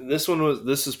 This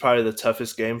is probably the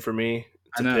toughest game for me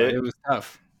to pick. It was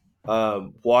tough.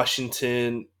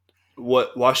 Washington,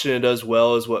 what Washington does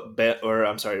well is what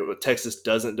Texas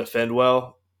doesn't defend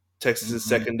well. Texas's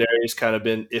secondary has kind of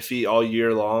been iffy all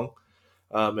year long,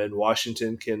 and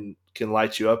Washington can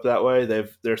light you up that way.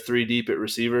 They're 3 deep at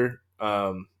receiver,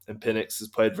 and Penix has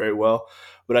played very well.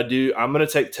 But I'm going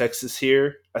to take Texas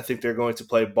here. I think they're going to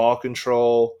play ball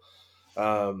control.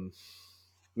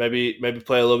 Maybe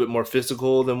play a little bit more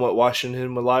physical than what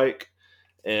Washington would like.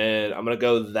 And I'm going to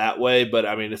go that way, but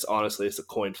I mean, it's a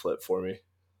coin flip for me.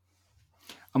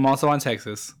 I'm also on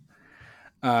Texas.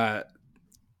 I've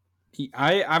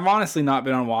honestly not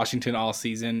been on Washington all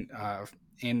season,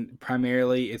 and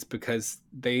primarily it's because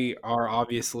they are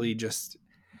obviously just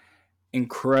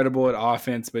incredible at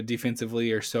offense, but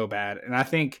defensively are so bad. And I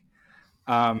think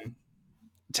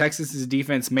Texas's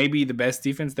defense may be the best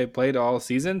defense they've played all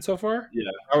season so far.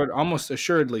 Yeah, I would almost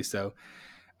assuredly so.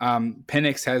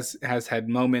 Penix has had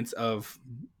moments of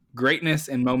greatness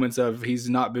and moments of he's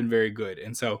not been very good.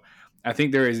 And so I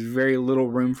think there is very little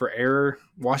room for error.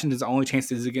 Washington's only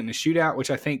chance is to get in a shootout,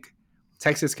 which I think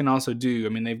Texas can also do. I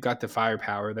mean, they've got the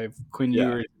firepower. Quinn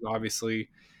Ewers is obviously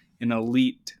an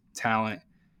elite talent.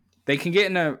 They can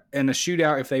get in a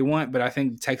shootout if they want, but I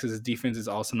think Texas' defense is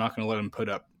also not going to let them put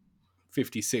up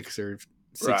 56 or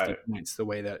 60 points the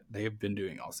way that they have been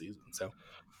doing all season. So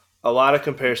a lot of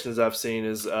comparisons I've seen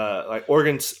is like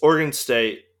Oregon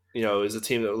State, is a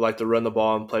team that would like to run the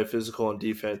ball and play physical on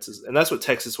defenses, and that's what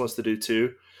Texas wants to do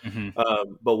too.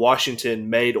 But Washington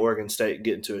made Oregon State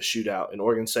get into a shootout, and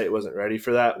Oregon State wasn't ready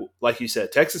for that. Like you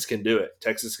said, Texas can do it.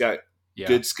 Texas got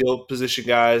good skill position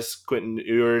guys. Quentin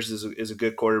Ewers is a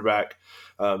good quarterback.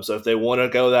 So if they want to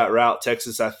go that route,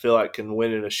 Texas, I feel like, can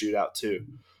win in a shootout too.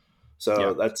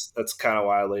 So that's kind of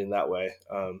why I lean that way.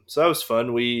 So that was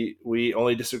fun. We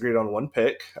only disagreed on one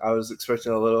pick. I was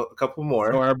expecting a couple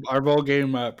more. So our bowl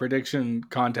game prediction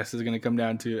contest is going to come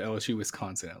down to LSU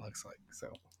Wisconsin. It looks like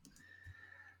so.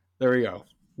 There we go.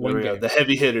 The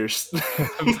heavy hitters.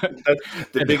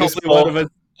 the biggest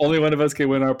only one of us can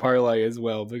win our parlay as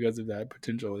well because of that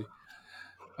potentially.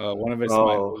 One of us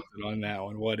might lose it on that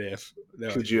one. What if?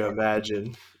 Could you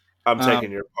imagine? I'm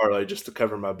taking your parlay just to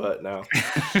cover my butt now.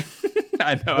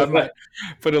 I know I might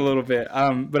put a little bit,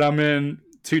 but I'm in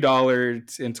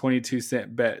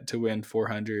 $2.22 bet to win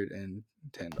 $410.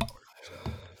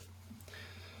 So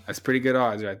that's pretty good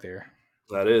odds right there.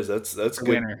 That is. That's good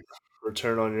winner.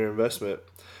 Return on your investment.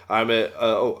 I'm at.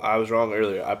 I was wrong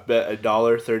earlier. I bet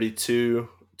 $1.32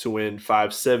 to win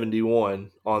 $5.71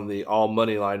 on the all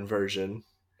money line version.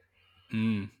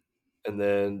 And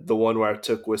then the one where I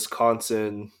took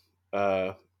Wisconsin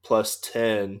plus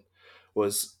 10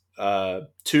 was $2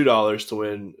 to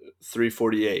win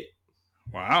 $3.48.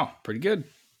 Wow, pretty good.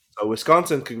 So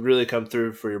Wisconsin could really come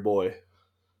through for your boy.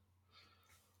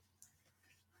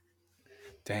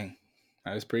 Dang,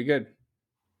 that was pretty good.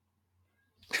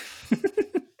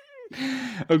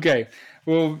 Okay,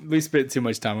 well, we spent too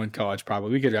much time on college.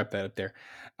 Probably we could wrap that up there.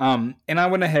 And I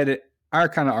went ahead. I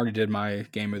kind of already did my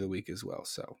game of the week as well,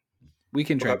 so we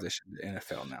can transition to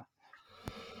NFL now.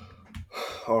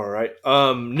 All right.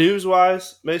 News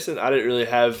wise, Mason, I didn't really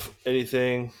have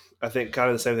anything. I think kind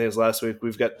of the same thing as last week.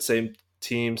 We've got the same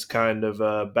teams kind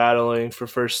of battling for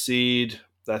first seed.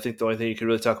 I think the only thing you could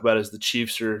really talk about is the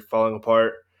Chiefs are falling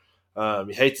apart.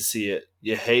 You hate to see it.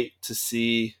 You hate to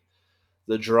see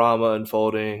the drama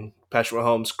unfolding. Patrick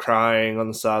Mahomes crying on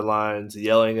the sidelines,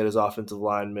 yelling at his offensive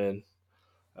linemen.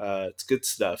 It's good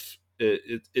stuff.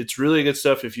 It's really good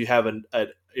stuff if you have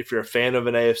if you're a fan of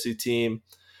an AFC team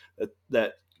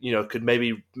that could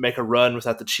maybe make a run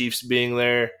without the Chiefs being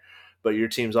there, but your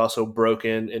team's also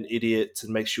broken and idiots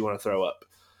and makes you want to throw up.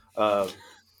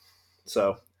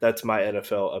 So that's my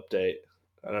NFL update.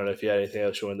 I don't know if you had anything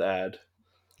else you wanted to add.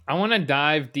 I want to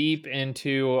dive deep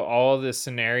into all the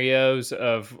scenarios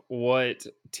of what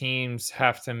teams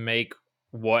have to make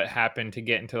what happen to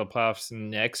get into the playoffs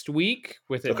next week,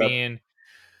 with it Okay. being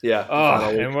Yeah, the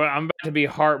final week. and I'm about to be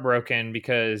heartbroken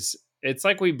because it's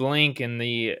like we blink and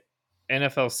the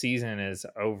NFL season is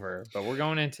over. But we're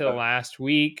going into the last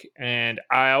week, and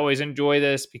I always enjoy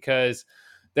this because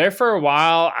there for a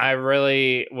while I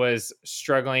really was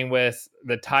struggling with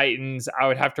the Titans. I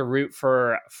would have to root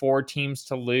for 4 teams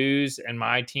to lose and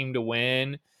my team to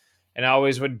win. And I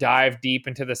always would dive deep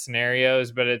into the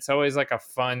scenarios, but it's always like a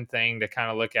fun thing to kind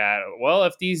of look at. Well,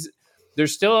 if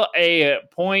there's still a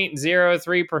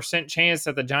 0.03% chance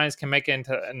that the Giants can make it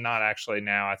into, not actually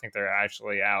now, I think they're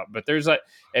actually out, but there's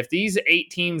if these 8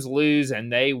 teams lose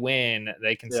and they win,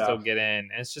 they can still get in.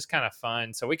 And it's just kind of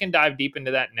fun. So we can dive deep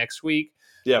into that next week.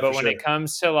 Yeah, but when it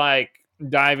comes to like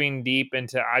diving deep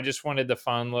into, I just wanted the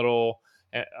fun little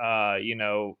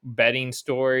betting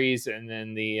stories, and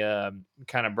then the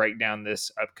kind of break down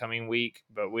this upcoming week.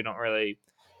 But we don't really,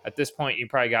 at this point, you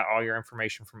probably got all your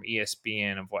information from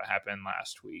ESPN of what happened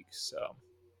last week. So,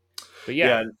 but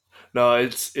yeah. No,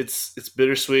 it's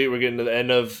bittersweet. We're getting to the end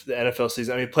of the NFL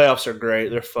season. I mean, playoffs are great;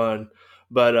 they're fun,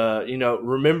 but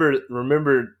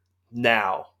remember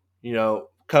now.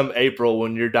 Come April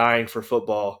when you're dying for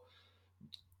football,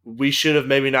 we should have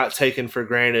maybe not taken for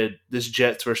granted this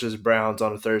Jets versus Browns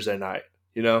on a Thursday night.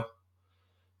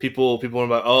 People are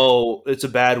like, oh, it's a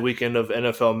bad weekend of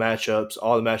NFL matchups.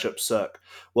 All the matchups suck.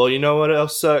 Well, you know what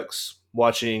else sucks?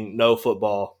 Watching no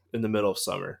football in the middle of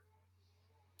summer.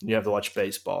 You have to watch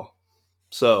baseball.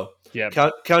 So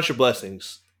count your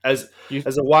blessings. As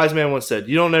a wise man once said,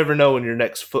 you don't ever know when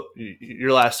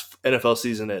your last NFL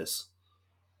season is.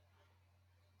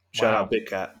 Shout out Big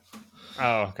Cat.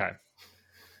 Oh, okay.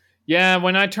 Yeah,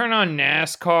 when I turn on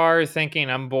NASCAR thinking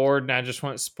I'm bored and I just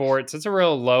want sports, it's a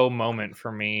real low moment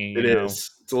for me. It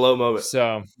is. It's a low moment.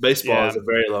 So baseball is a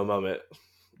very low moment.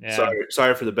 Yeah.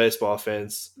 Sorry for the baseball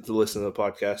fans to listen to the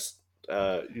podcast.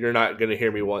 You're not going to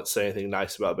hear me once say anything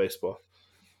nice about baseball.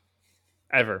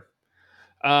 Ever.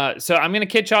 So I'm going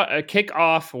to kick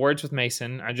off Words with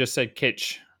Mason. I just said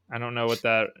kitsch. I don't know what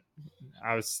that...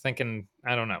 I was thinking...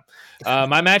 I don't know.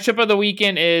 My matchup of the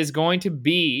weekend is going to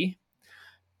be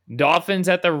Dolphins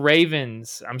at the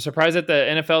Ravens. I'm surprised that the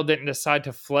NFL didn't decide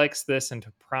to flex this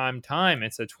into prime time.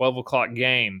 It's a 12 o'clock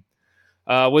game.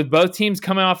 With both teams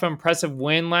coming off an impressive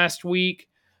win last week,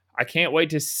 I can't wait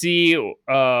to see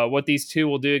what these two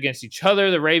will do against each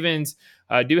other. The Ravens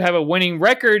do have a winning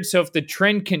record, so if the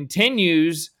trend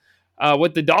continues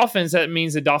with the Dolphins, that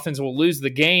means the Dolphins will lose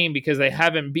the game because they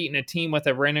haven't beaten a team with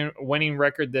a winning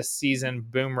record this season.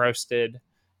 Boom roasted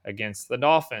against the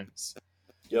Dolphins.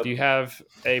 Yep. Do you have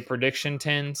a prediction,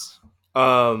 Tins?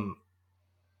 I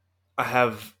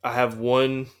have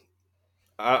one.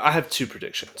 I have 2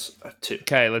 predictions. I have 2.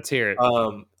 Okay, let's hear it.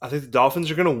 I think the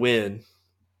Dolphins are going to win.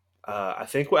 I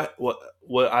think what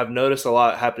I've noticed a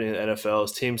lot happening in the NFL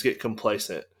is teams get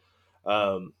complacent.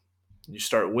 You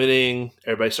start winning,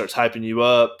 everybody starts hyping you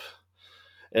up,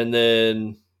 and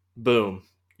then boom,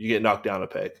 you get knocked down a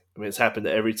peg. I mean, it's happened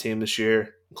to every team this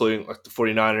year, including like the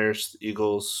 49ers, the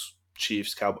Eagles,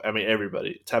 Chiefs, Cowboys. I mean,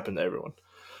 everybody. It's happened to everyone.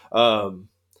 And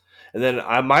then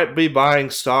I might be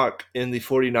buying stock in the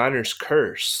 49ers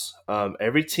curse.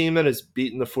 Every team that has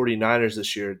beaten the 49ers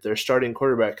this year, their starting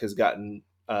quarterback has gotten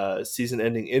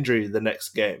season-ending injury the next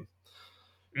game.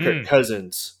 Kirk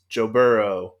Cousins, Joe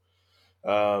Burrow.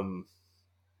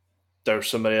 There's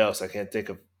somebody else I can't think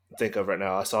of right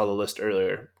now. I saw the list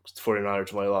earlier. The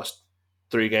 49ers only lost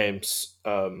 3 games,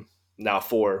 now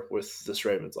 4 with this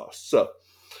Ravens loss. So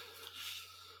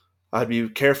I'd be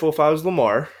careful if I was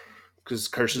Lamar because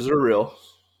curses are real.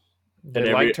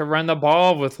 They like to run the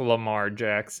ball with Lamar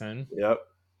Jackson. Yep.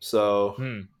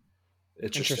 So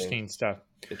interesting stuff.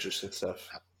 Interesting stuff.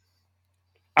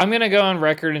 I'm going to go on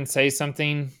record and say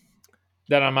something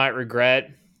that I might regret.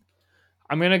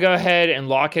 I'm going to go ahead and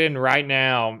lock it in right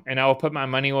now, and I will put my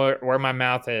money where my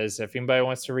mouth is. If anybody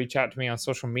wants to reach out to me on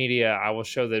social media, I will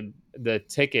show the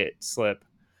ticket slip.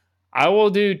 I will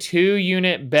do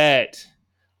 2-unit bet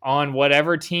on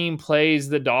whatever team plays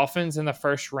the Dolphins in the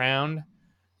first round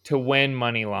to win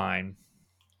money line.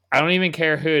 I don't even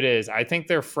care who it is. I think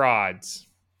they're frauds.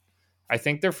 I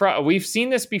think they're fraud. We've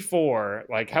seen this before.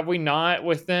 Like, have we not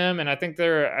with them? And I think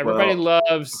everybody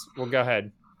loves. Well, go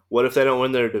ahead. What if they don't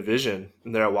win their division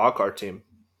and they're a wildcard team?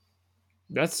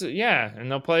 And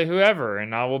they'll play whoever,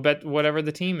 and I will bet whatever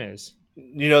the team is.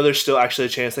 There's still actually a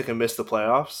chance they can miss the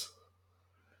playoffs.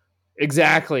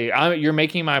 Exactly. You're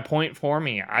making my point for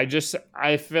me. I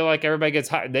feel like everybody gets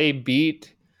hot. They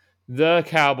beat the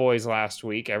Cowboys last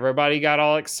week. Everybody got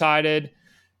all excited,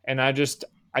 and I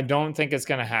don't think it's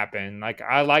going to happen. Like,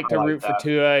 I like to root for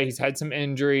Tua. He's had some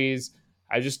injuries.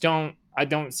 I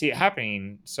don't see it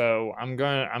happening. So I'm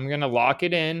going to lock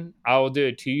it in. I will do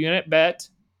a 2-unit bet.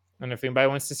 And if anybody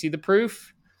wants to see the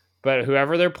proof, but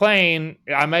whoever they're playing,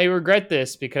 I may regret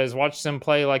this because watch them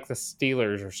play like the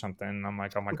Steelers or something. I'm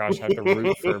like, oh my gosh, I have to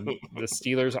root for the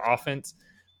Steelers offense.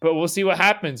 But we'll see what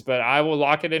happens. But I will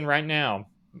lock it in right now.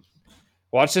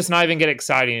 Watch this not even get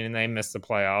exciting and they miss the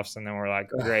playoffs. And then we're like,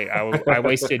 great, I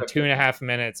wasted 2.5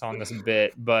 minutes on this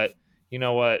bit. But you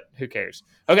know what? Who cares?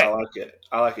 Okay. I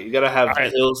like it. You got to have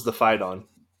Hills to fight on.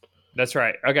 That's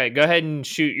right. Okay, go ahead and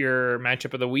shoot your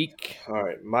matchup of the week. All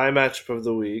right, my matchup of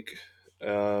the week,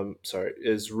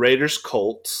 is Raiders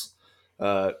Colts.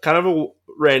 Kind of a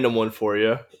random one for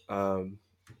you,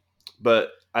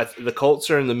 but the Colts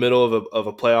are in the middle of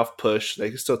a playoff push. They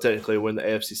can still technically win the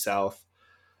AFC South.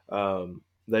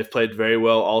 They've played very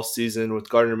well all season with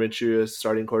Gardner Minshew as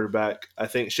starting quarterback. I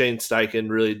think Shane Steichen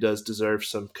really does deserve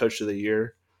some Coach of the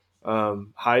Year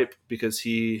hype because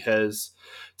he has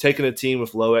taken a team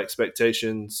with low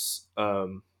expectations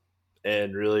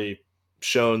and really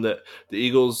shown that the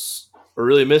Eagles are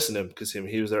really missing him because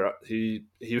he was there. He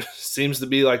seems to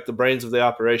be like the brains of the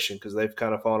operation because they've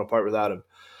kind of fallen apart without him.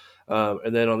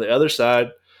 And then on the other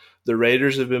side, the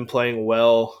Raiders have been playing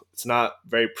well. It's not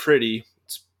very pretty.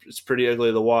 It's pretty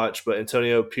ugly to watch, but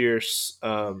Antonio Pierce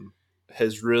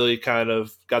has really kind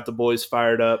of got the boys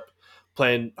fired up,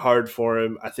 playing hard for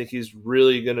him. I think he's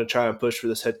really going to try and push for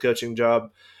this head coaching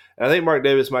job. And I think Mark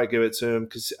Davis might give it to him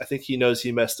because I think he knows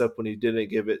he messed up when he didn't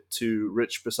give it to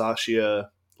Rich Bisaccia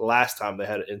last time they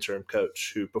had an interim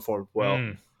coach who performed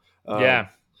well. Yeah.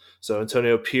 So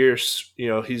Antonio Pierce,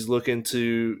 he's looking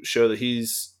to show that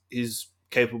he's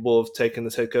capable of taking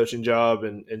this head coaching job,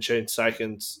 and Shane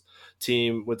Steichen's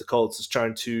team with the Colts is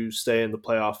trying to stay in the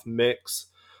playoff mix.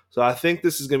 So I think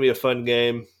this is going to be a fun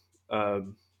game.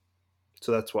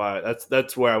 So that's why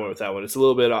that's where I went with that one. It's a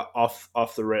little bit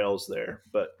off the rails there,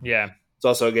 but yeah, it's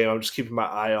also a game I'm just keeping my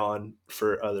eye on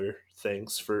for other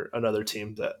things for another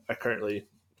team that I currently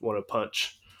want to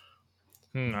punch.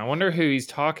 I wonder who he's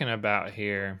talking about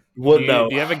here. Do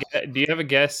you have a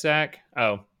guess, Zach?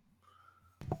 Oh,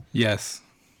 yes,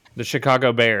 the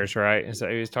Chicago Bears, right? Is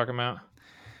that who he's talking about?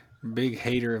 Big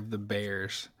hater of the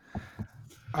Bears.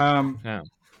 Yeah.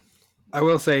 I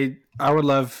will say I would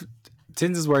love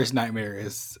Tinsley's worst nightmare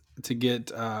is to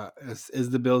get is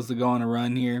the Bills to go on a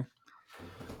run here.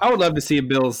 I would love to see a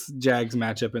Bills Jags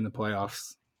matchup in the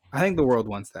playoffs. I think the world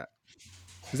wants that.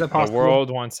 Is that possible? The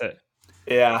world wants it.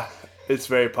 Yeah, it's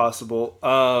very possible.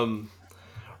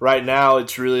 Right now,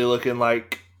 it's really looking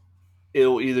like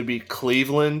it'll either be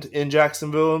Cleveland in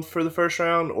Jacksonville for the first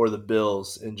round or the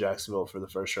Bills in Jacksonville for the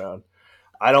first round.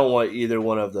 I don't want either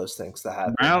one of those things to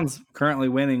happen. Browns currently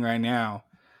winning right now.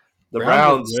 The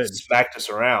Browns smacked us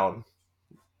around.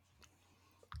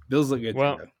 Bills look good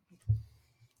too.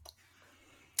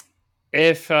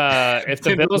 If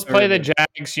the Bills play the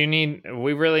Jags,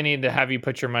 we really need to have you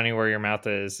put your money where your mouth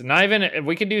is. Not even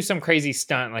we could do some crazy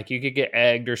stunt, like you could get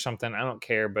egged or something. I don't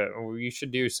care, but you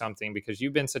should do something because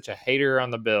you've been such a hater on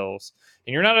the Bills,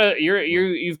 and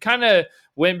you've kind of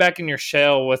went back in your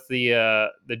shell with the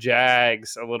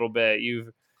Jags a little bit. You've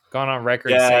gone on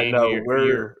record saying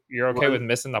you're okay with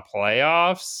missing the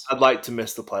playoffs. I'd like to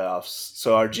miss the playoffs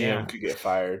so our GM could get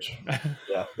fired.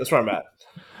 Yeah, that's where I'm at.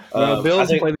 Well, Bills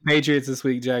play the Patriots this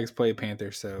week. Jags play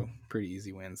Panthers, so pretty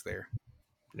easy wins there.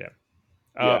 Yeah.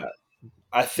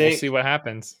 I think we'll see what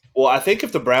happens. Well, I think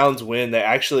if the Browns win, they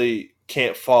actually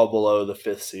can't fall below the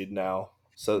 5th seed now.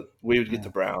 So we would get the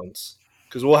Browns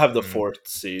because we'll have the 4th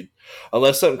seed.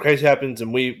 Unless something crazy happens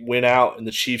and we win out and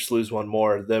the Chiefs lose one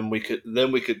more, then we could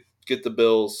get the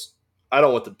Bills. I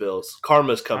don't want the Bills.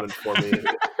 Karma's coming for me.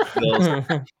 Bills.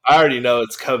 I already know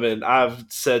it's coming. I've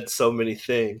said so many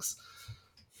things.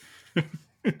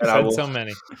 And so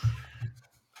many.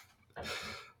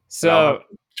 and I'll have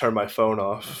So to turn my phone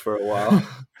off for a while.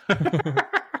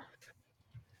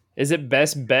 is it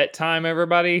best bet time,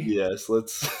 everybody? Yes,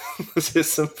 let's let's hit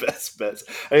some best bets.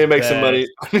 I need to make some money.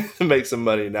 Best. I need to make some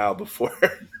money now before I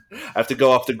have to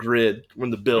go off the grid when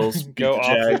the Bills beat Go the off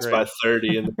the Jags by grid.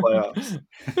 30 in the playoffs.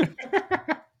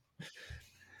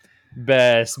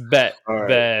 Best bet. All right.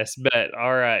 Best bet.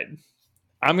 All right.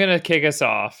 I'm going to kick us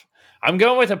off. I'm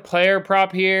going with a player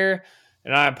prop here,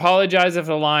 and I apologize if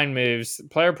the line moves.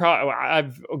 Player prop,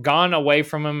 I've gone away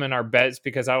from them in our bets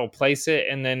because I will place it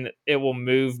and then it will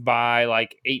move by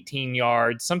like 18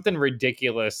 yards, something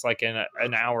ridiculous like in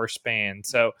an hour span.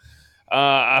 So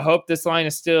I hope this line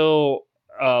is still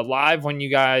live when you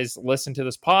guys listen to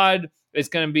this pod. It's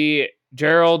going to be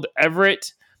Gerald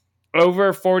Everett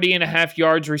over 40 and a half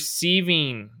yards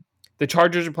receiving. The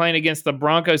Chargers are playing against the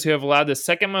Broncos, who have allowed the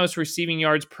second most receiving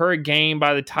yards per game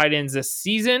by the tight ends this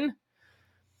season.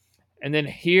 And then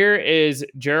here is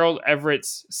Gerald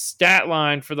Everett's stat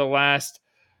line for the last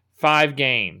 5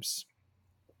 games.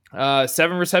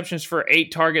 7 receptions for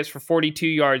 8 targets for 42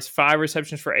 yards, 5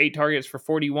 receptions for 8 targets for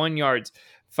 41 yards,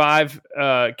 5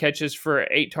 catches for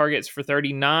 8 targets for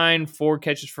 39, 4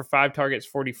 catches for 5 targets,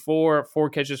 44, 4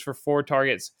 catches for 4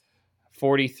 targets,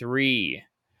 43.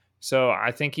 So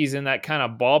I think he's in that kind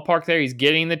of ballpark there. He's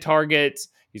getting the targets.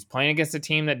 He's playing against a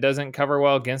team that doesn't cover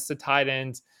well against the tight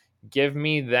ends. Give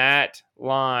me that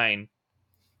line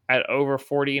at over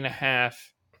 40 and a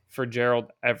half for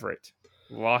Gerald Everett.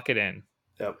 Lock it in.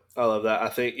 Yep, I love that. I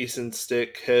think Easton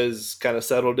Stick has kind of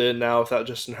settled in now without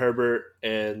Justin Herbert,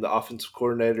 and the offensive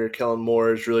coordinator, Kellen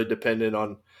Moore, is really dependent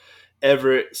on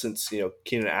Everett since,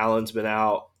 Keenan Allen's been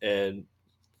out and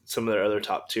some of their other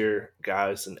top tier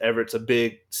guys. And Everett's a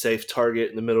big, safe target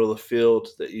in the middle of the field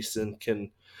that Easton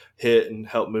can hit and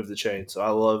help move the chain. So I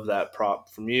love that prop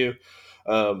from you.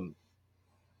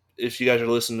 If you guys are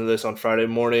listening to this on Friday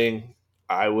morning,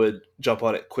 I would jump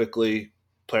on it quickly.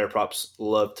 Player props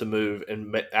love to move,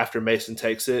 and after Mason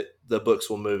takes it, the books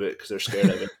will move it because they're scared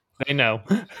of it. They know.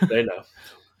 They know.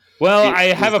 Well, I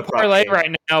He's have a the prop parlay king.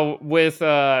 right now with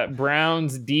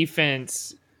Brown's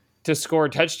defense to score a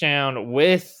touchdown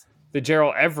with the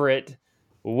Gerald Everett,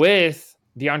 with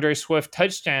DeAndre Swift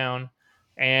touchdown,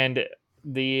 and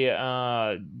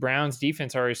the Browns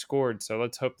defense already scored. So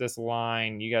let's hope this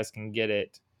line, you guys can get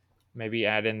it. Maybe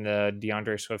add in the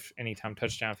DeAndre Swift anytime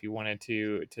touchdown if you wanted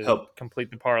to Help.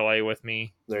 complete the parlay with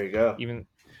me. There you go.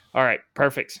 All right,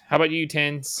 perfect. How about you,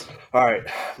 Tins? All right,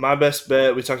 my best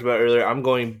bet we talked about earlier. I'm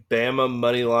going Bama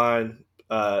money line.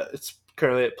 It's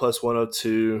currently at plus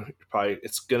 102. Probably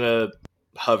it's gonna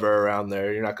hover around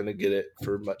there. You're not gonna get it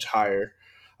for much higher.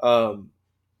 And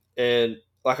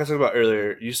like I talked about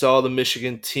earlier, you saw the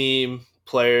Michigan team,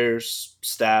 players,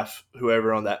 staff,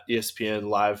 whoever on that ESPN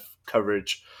live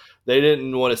coverage. They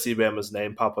didn't want to see Bama's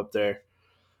name pop up there.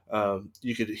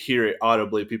 You could hear it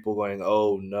audibly, people going,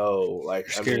 "Oh no!" They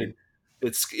didn't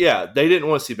want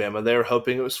to see Bama. They were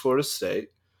hoping it was Florida State,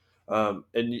 and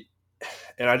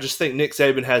I just think Nick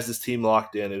Saban has this team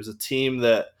locked in. It was a team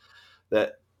that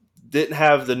didn't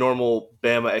have the normal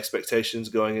Bama expectations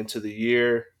going into the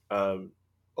year. A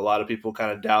lot of people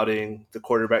kind of doubting the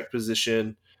quarterback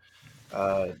position.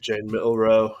 Jane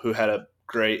Milrow, who had a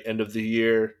great end of the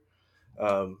year,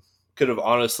 could have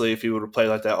honestly, if he would have played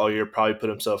like that all year, probably put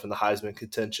himself in the Heisman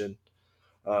contention.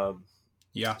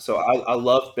 Yeah. So I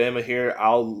love Bama here.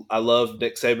 I love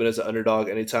Nick Saban as an underdog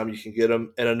anytime you can get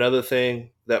him. And another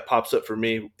thing that pops up for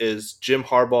me is Jim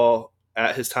Harbaugh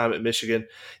at his time at Michigan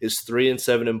is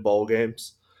 3-7 in bowl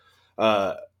games.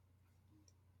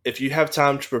 If you have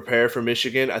time to prepare for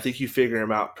Michigan, I think you figure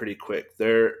them out pretty quick.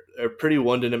 They're a pretty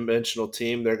one-dimensional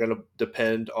team. They're going to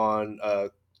depend on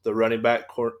the running back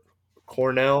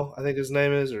Cornell, I think his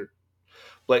name is, or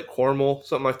Blake Cornwell,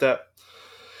 something like that.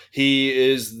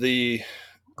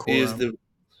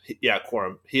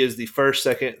 Quorum. He is the first,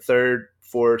 second, third,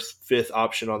 fourth, fifth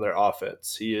option on their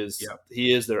offense. He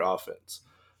is their offense.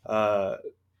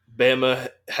 Bama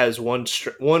has one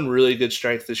really good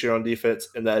strength this year on defense,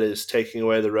 and that is taking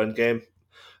away the run game.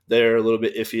 They're a little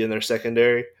bit iffy in their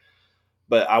secondary,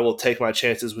 but I will take my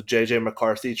chances with J.J.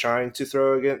 McCarthy trying to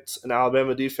throw against an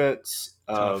Alabama defense.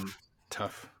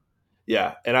 Tough.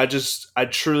 Yeah, and I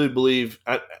truly believe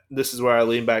this is where I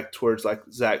lean back towards like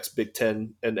Zach's Big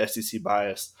Ten and SEC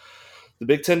bias. The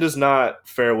Big Ten does not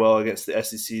fare well against the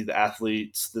SEC, the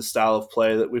athletes, the style of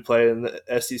play that we play in the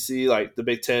SEC. Like the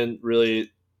Big Ten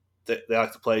really, they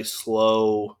like to play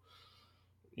slow,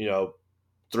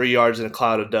 3 yards in a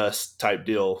cloud of dust type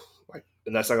deal. Like,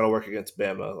 and that's not going to work against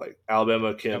Bama. Like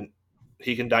Alabama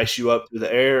he can dice you up through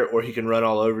the air or he can run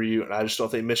all over you. And I just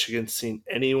don't think Michigan's seen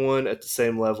anyone at the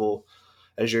same level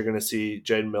as you're going to see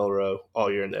Jaden Milroe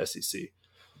all year in the SEC.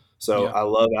 So Yeah. I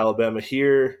love Alabama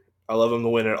here. I love them to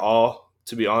win it all,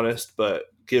 to be honest. But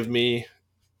give me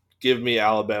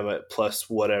Alabama at plus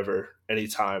whatever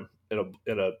anytime in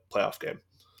a playoff game.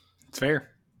 It's fair.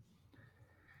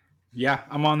 Yeah,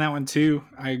 I'm on that one too.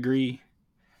 I agree.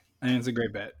 And it's a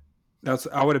great bet.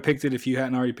 I would have picked it if you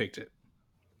hadn't already picked it.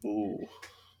 Ooh.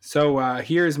 So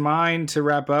here's mine to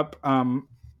wrap up.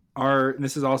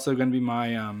 This is also going to be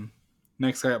my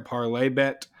next guy up parlay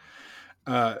bet.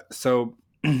 So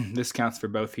this counts for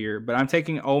both here, but I'm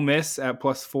taking Ole Miss at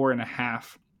plus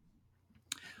 4.5.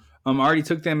 I already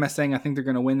took them as saying I think they're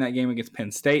going to win that game against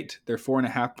Penn State. They're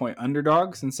 4.5-point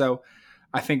underdogs, and so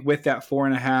I think with that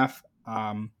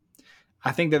 4.5,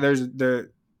 I think that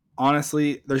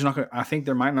I think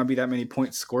there might not be that many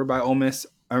points scored by Ole Miss.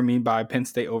 By Penn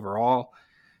State overall.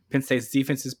 Penn State's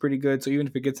defense is pretty good, so even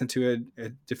if it gets into a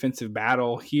defensive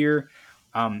battle here,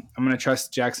 I'm going to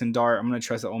trust Jackson Dart. I'm going to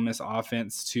trust the Ole Miss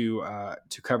offense to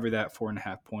cover that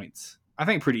 4.5 points. I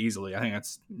think pretty easily. I think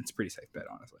it's a pretty safe bet,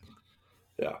 honestly.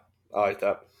 Yeah, I like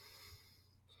that.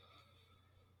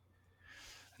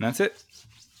 And that's it.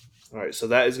 All right, so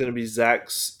that is going to be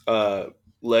Zach's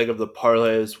leg of the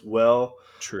parlay as well.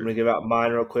 True. I'm going to give out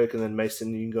mine real quick, and then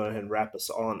Mason, you can go ahead and wrap us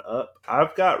on up.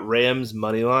 I've got Rams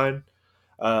money line.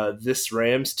 This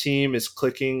Rams team is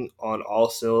clicking on all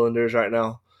cylinders right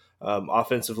now,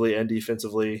 offensively and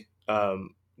defensively,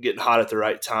 getting hot at the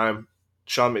right time.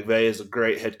 Sean McVay is a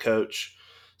great head coach.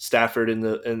 Stafford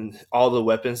and all the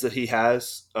weapons that he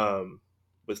has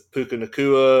with Puka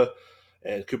Nacua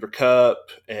and Cooper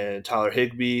Kupp and Tyler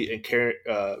Higbee and Karen,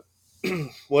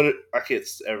 I can't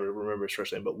ever remember his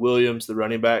first name, but Williams, the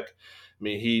running back. I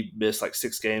mean, he missed like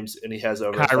 6 games and he has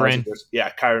over Kyren.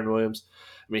 Kyren Williams.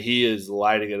 I mean, he is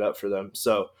lighting it up for them.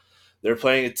 So they're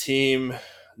playing a team.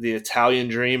 The Italian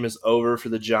dream is over for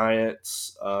the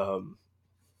Giants.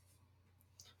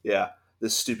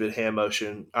 This stupid hand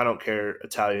motion. I don't care,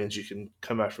 Italians. You can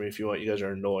come after me if you want. You guys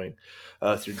are annoying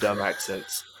with your dumb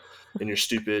accents and your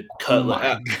stupid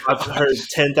cutlet. I've heard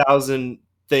 10,000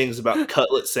 things about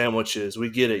cutlet sandwiches. We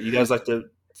get it. You guys like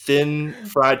the thin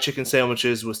fried chicken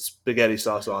sandwiches with spaghetti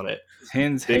sauce on it.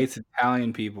 Hens hates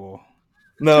Italian people.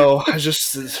 No, I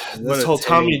just this whole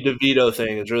Tommy DeVito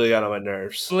thing has really got on my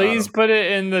nerves. Please put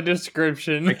it in the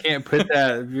description. I can't put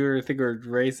that if you think we're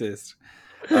racist.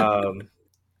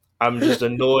 I'm just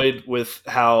annoyed with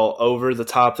how over the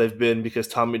top they've been because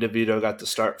Tommy DeVito got the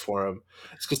start for him.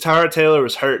 It's because Tyrod Taylor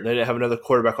was hurt and they didn't have another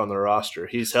quarterback on their roster.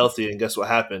 He's healthy, and guess what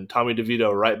happened? Tommy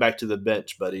DeVito right back to the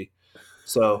bench, buddy.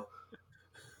 So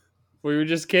we were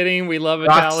just kidding. We love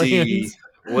Roxy, Italians.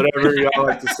 Whatever y'all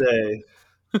like to say.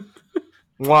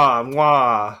 Mwah,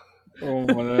 mwah. Oh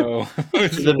no!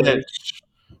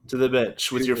 To the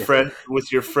bench with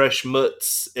your fresh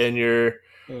mutts and your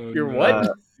what?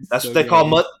 That's what they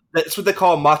call That's what they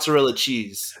call mozzarella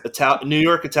cheese. New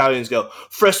York Italians go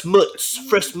fresh mutts.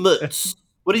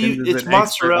 What do you? It's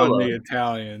mozzarella. On the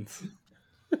Italians.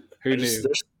 Who knew?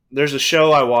 There's a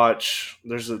show I watch.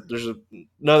 There's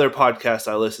another podcast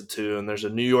I listen to, and there's a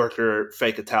New Yorker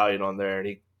fake Italian on there, and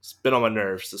he's been on my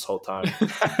nerves this whole time.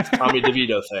 It's Tommy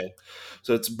DeVito thing.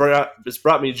 So it's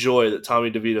brought me joy that Tommy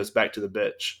DeVito's back to the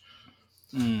bench.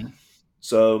 Mm.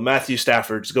 So Matthew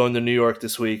Stafford's going to New York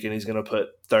this week, and he's going to put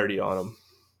 30 on him.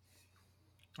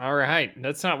 All right.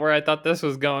 That's not where I thought this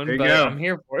was going, but go. I'm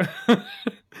here for it.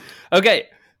 Okay.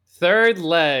 Third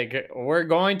leg. We're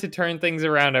going to turn things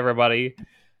around, everybody.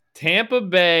 Tampa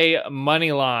Bay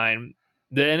money line.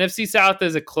 The NFC South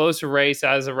is a close race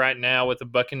as of right now with the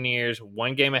Buccaneers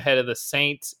 1 game ahead of the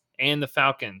Saints and the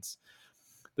Falcons.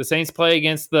 The Saints play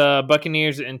against the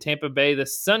Buccaneers in Tampa Bay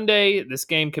this Sunday. This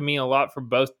game can mean a lot for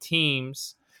both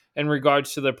teams in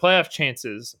regards to their playoff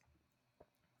chances.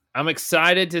 I'm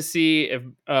excited to see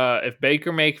if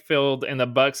Baker Mayfield and the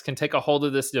Bucs can take a hold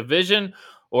of this division,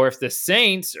 or if the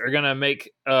Saints are going to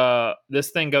make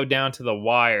this thing go down to the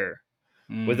wire.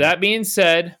 With that being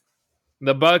said,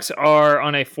 the Bucs are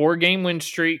on a 4-game win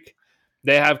streak.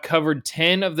 They have covered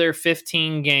 10 of their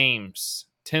 15 games.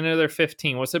 10 of their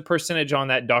 15. What's the percentage on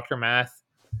that, Dr. Math?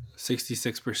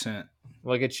 66%.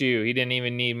 Look at you. He didn't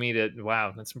even need me to.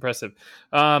 Wow, that's impressive.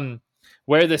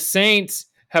 Where the Saints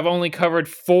have only covered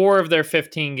 4 of their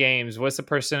 15 games. What's the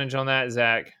percentage on that,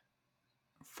 Zach?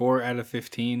 4 out of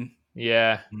 15?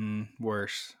 Yeah.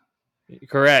 Worse.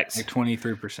 Correct. Like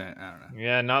 23%. I don't know.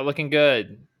 Yeah, not looking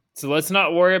good. So let's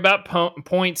not worry about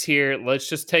points here. Let's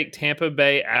just take Tampa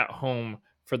Bay at home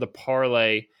for the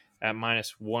parlay at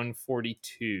minus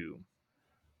 142.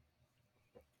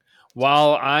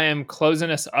 While I am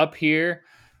closing us up here,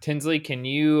 Tinsley, can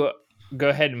you go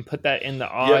ahead and put that in the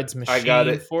odds machine I got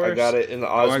it. for us? I got it in the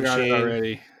odds I got machine. it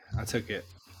already. I took it.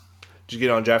 Did you get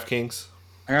on DraftKings?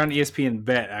 I got an ESPN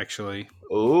bet actually.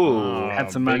 Ooh.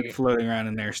 Had some money floating around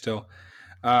in there still.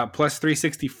 Plus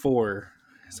 364.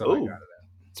 So I got it.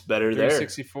 It's better there.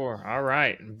 364. All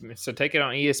right. So take it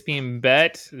on ESPN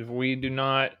Bet. If we do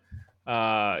not,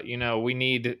 we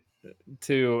need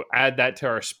to add that to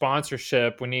our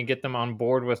sponsorship. We need to get them on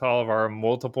board with all of our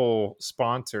multiple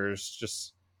sponsors.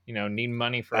 Just, need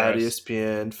money for Add us.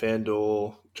 ESPN,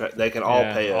 FanDuel. They can all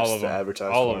pay us to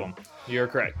advertise all for of them. You're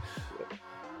correct.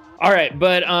 All right,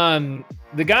 but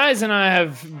the guys and I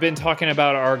have been talking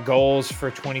about our goals for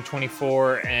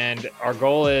 2024, and our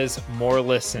goal is more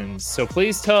listens. So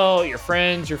please tell your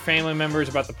friends, your family members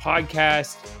about the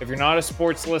podcast. If you're not a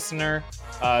sports listener,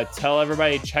 tell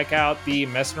everybody to check out the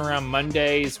Messing Around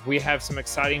Mondays. We have some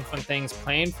exciting, fun things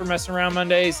planned for Messing Around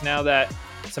Mondays now that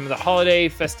some of the holiday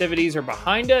festivities are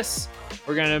behind us.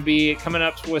 We're going to be coming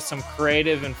up with some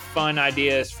creative and fun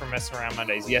ideas for Messing Around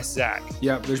Mondays. Yes, Zach?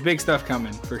 Yep, there's big stuff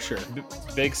coming for sure.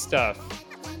 Big stuff.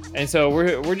 And so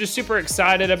we're just super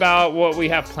excited about what we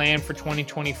have planned for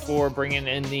 2024, bringing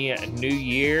in the new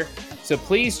year. So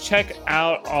please check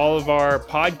out all of our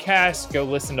podcasts. Go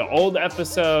listen to old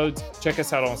episodes. Check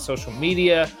us out on social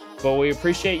media. But we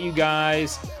appreciate you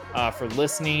guys for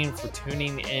listening, for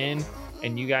tuning in.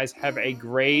 And you guys have a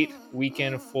great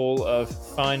weekend full of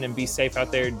fun and be safe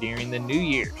out there during the New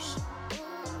Year's.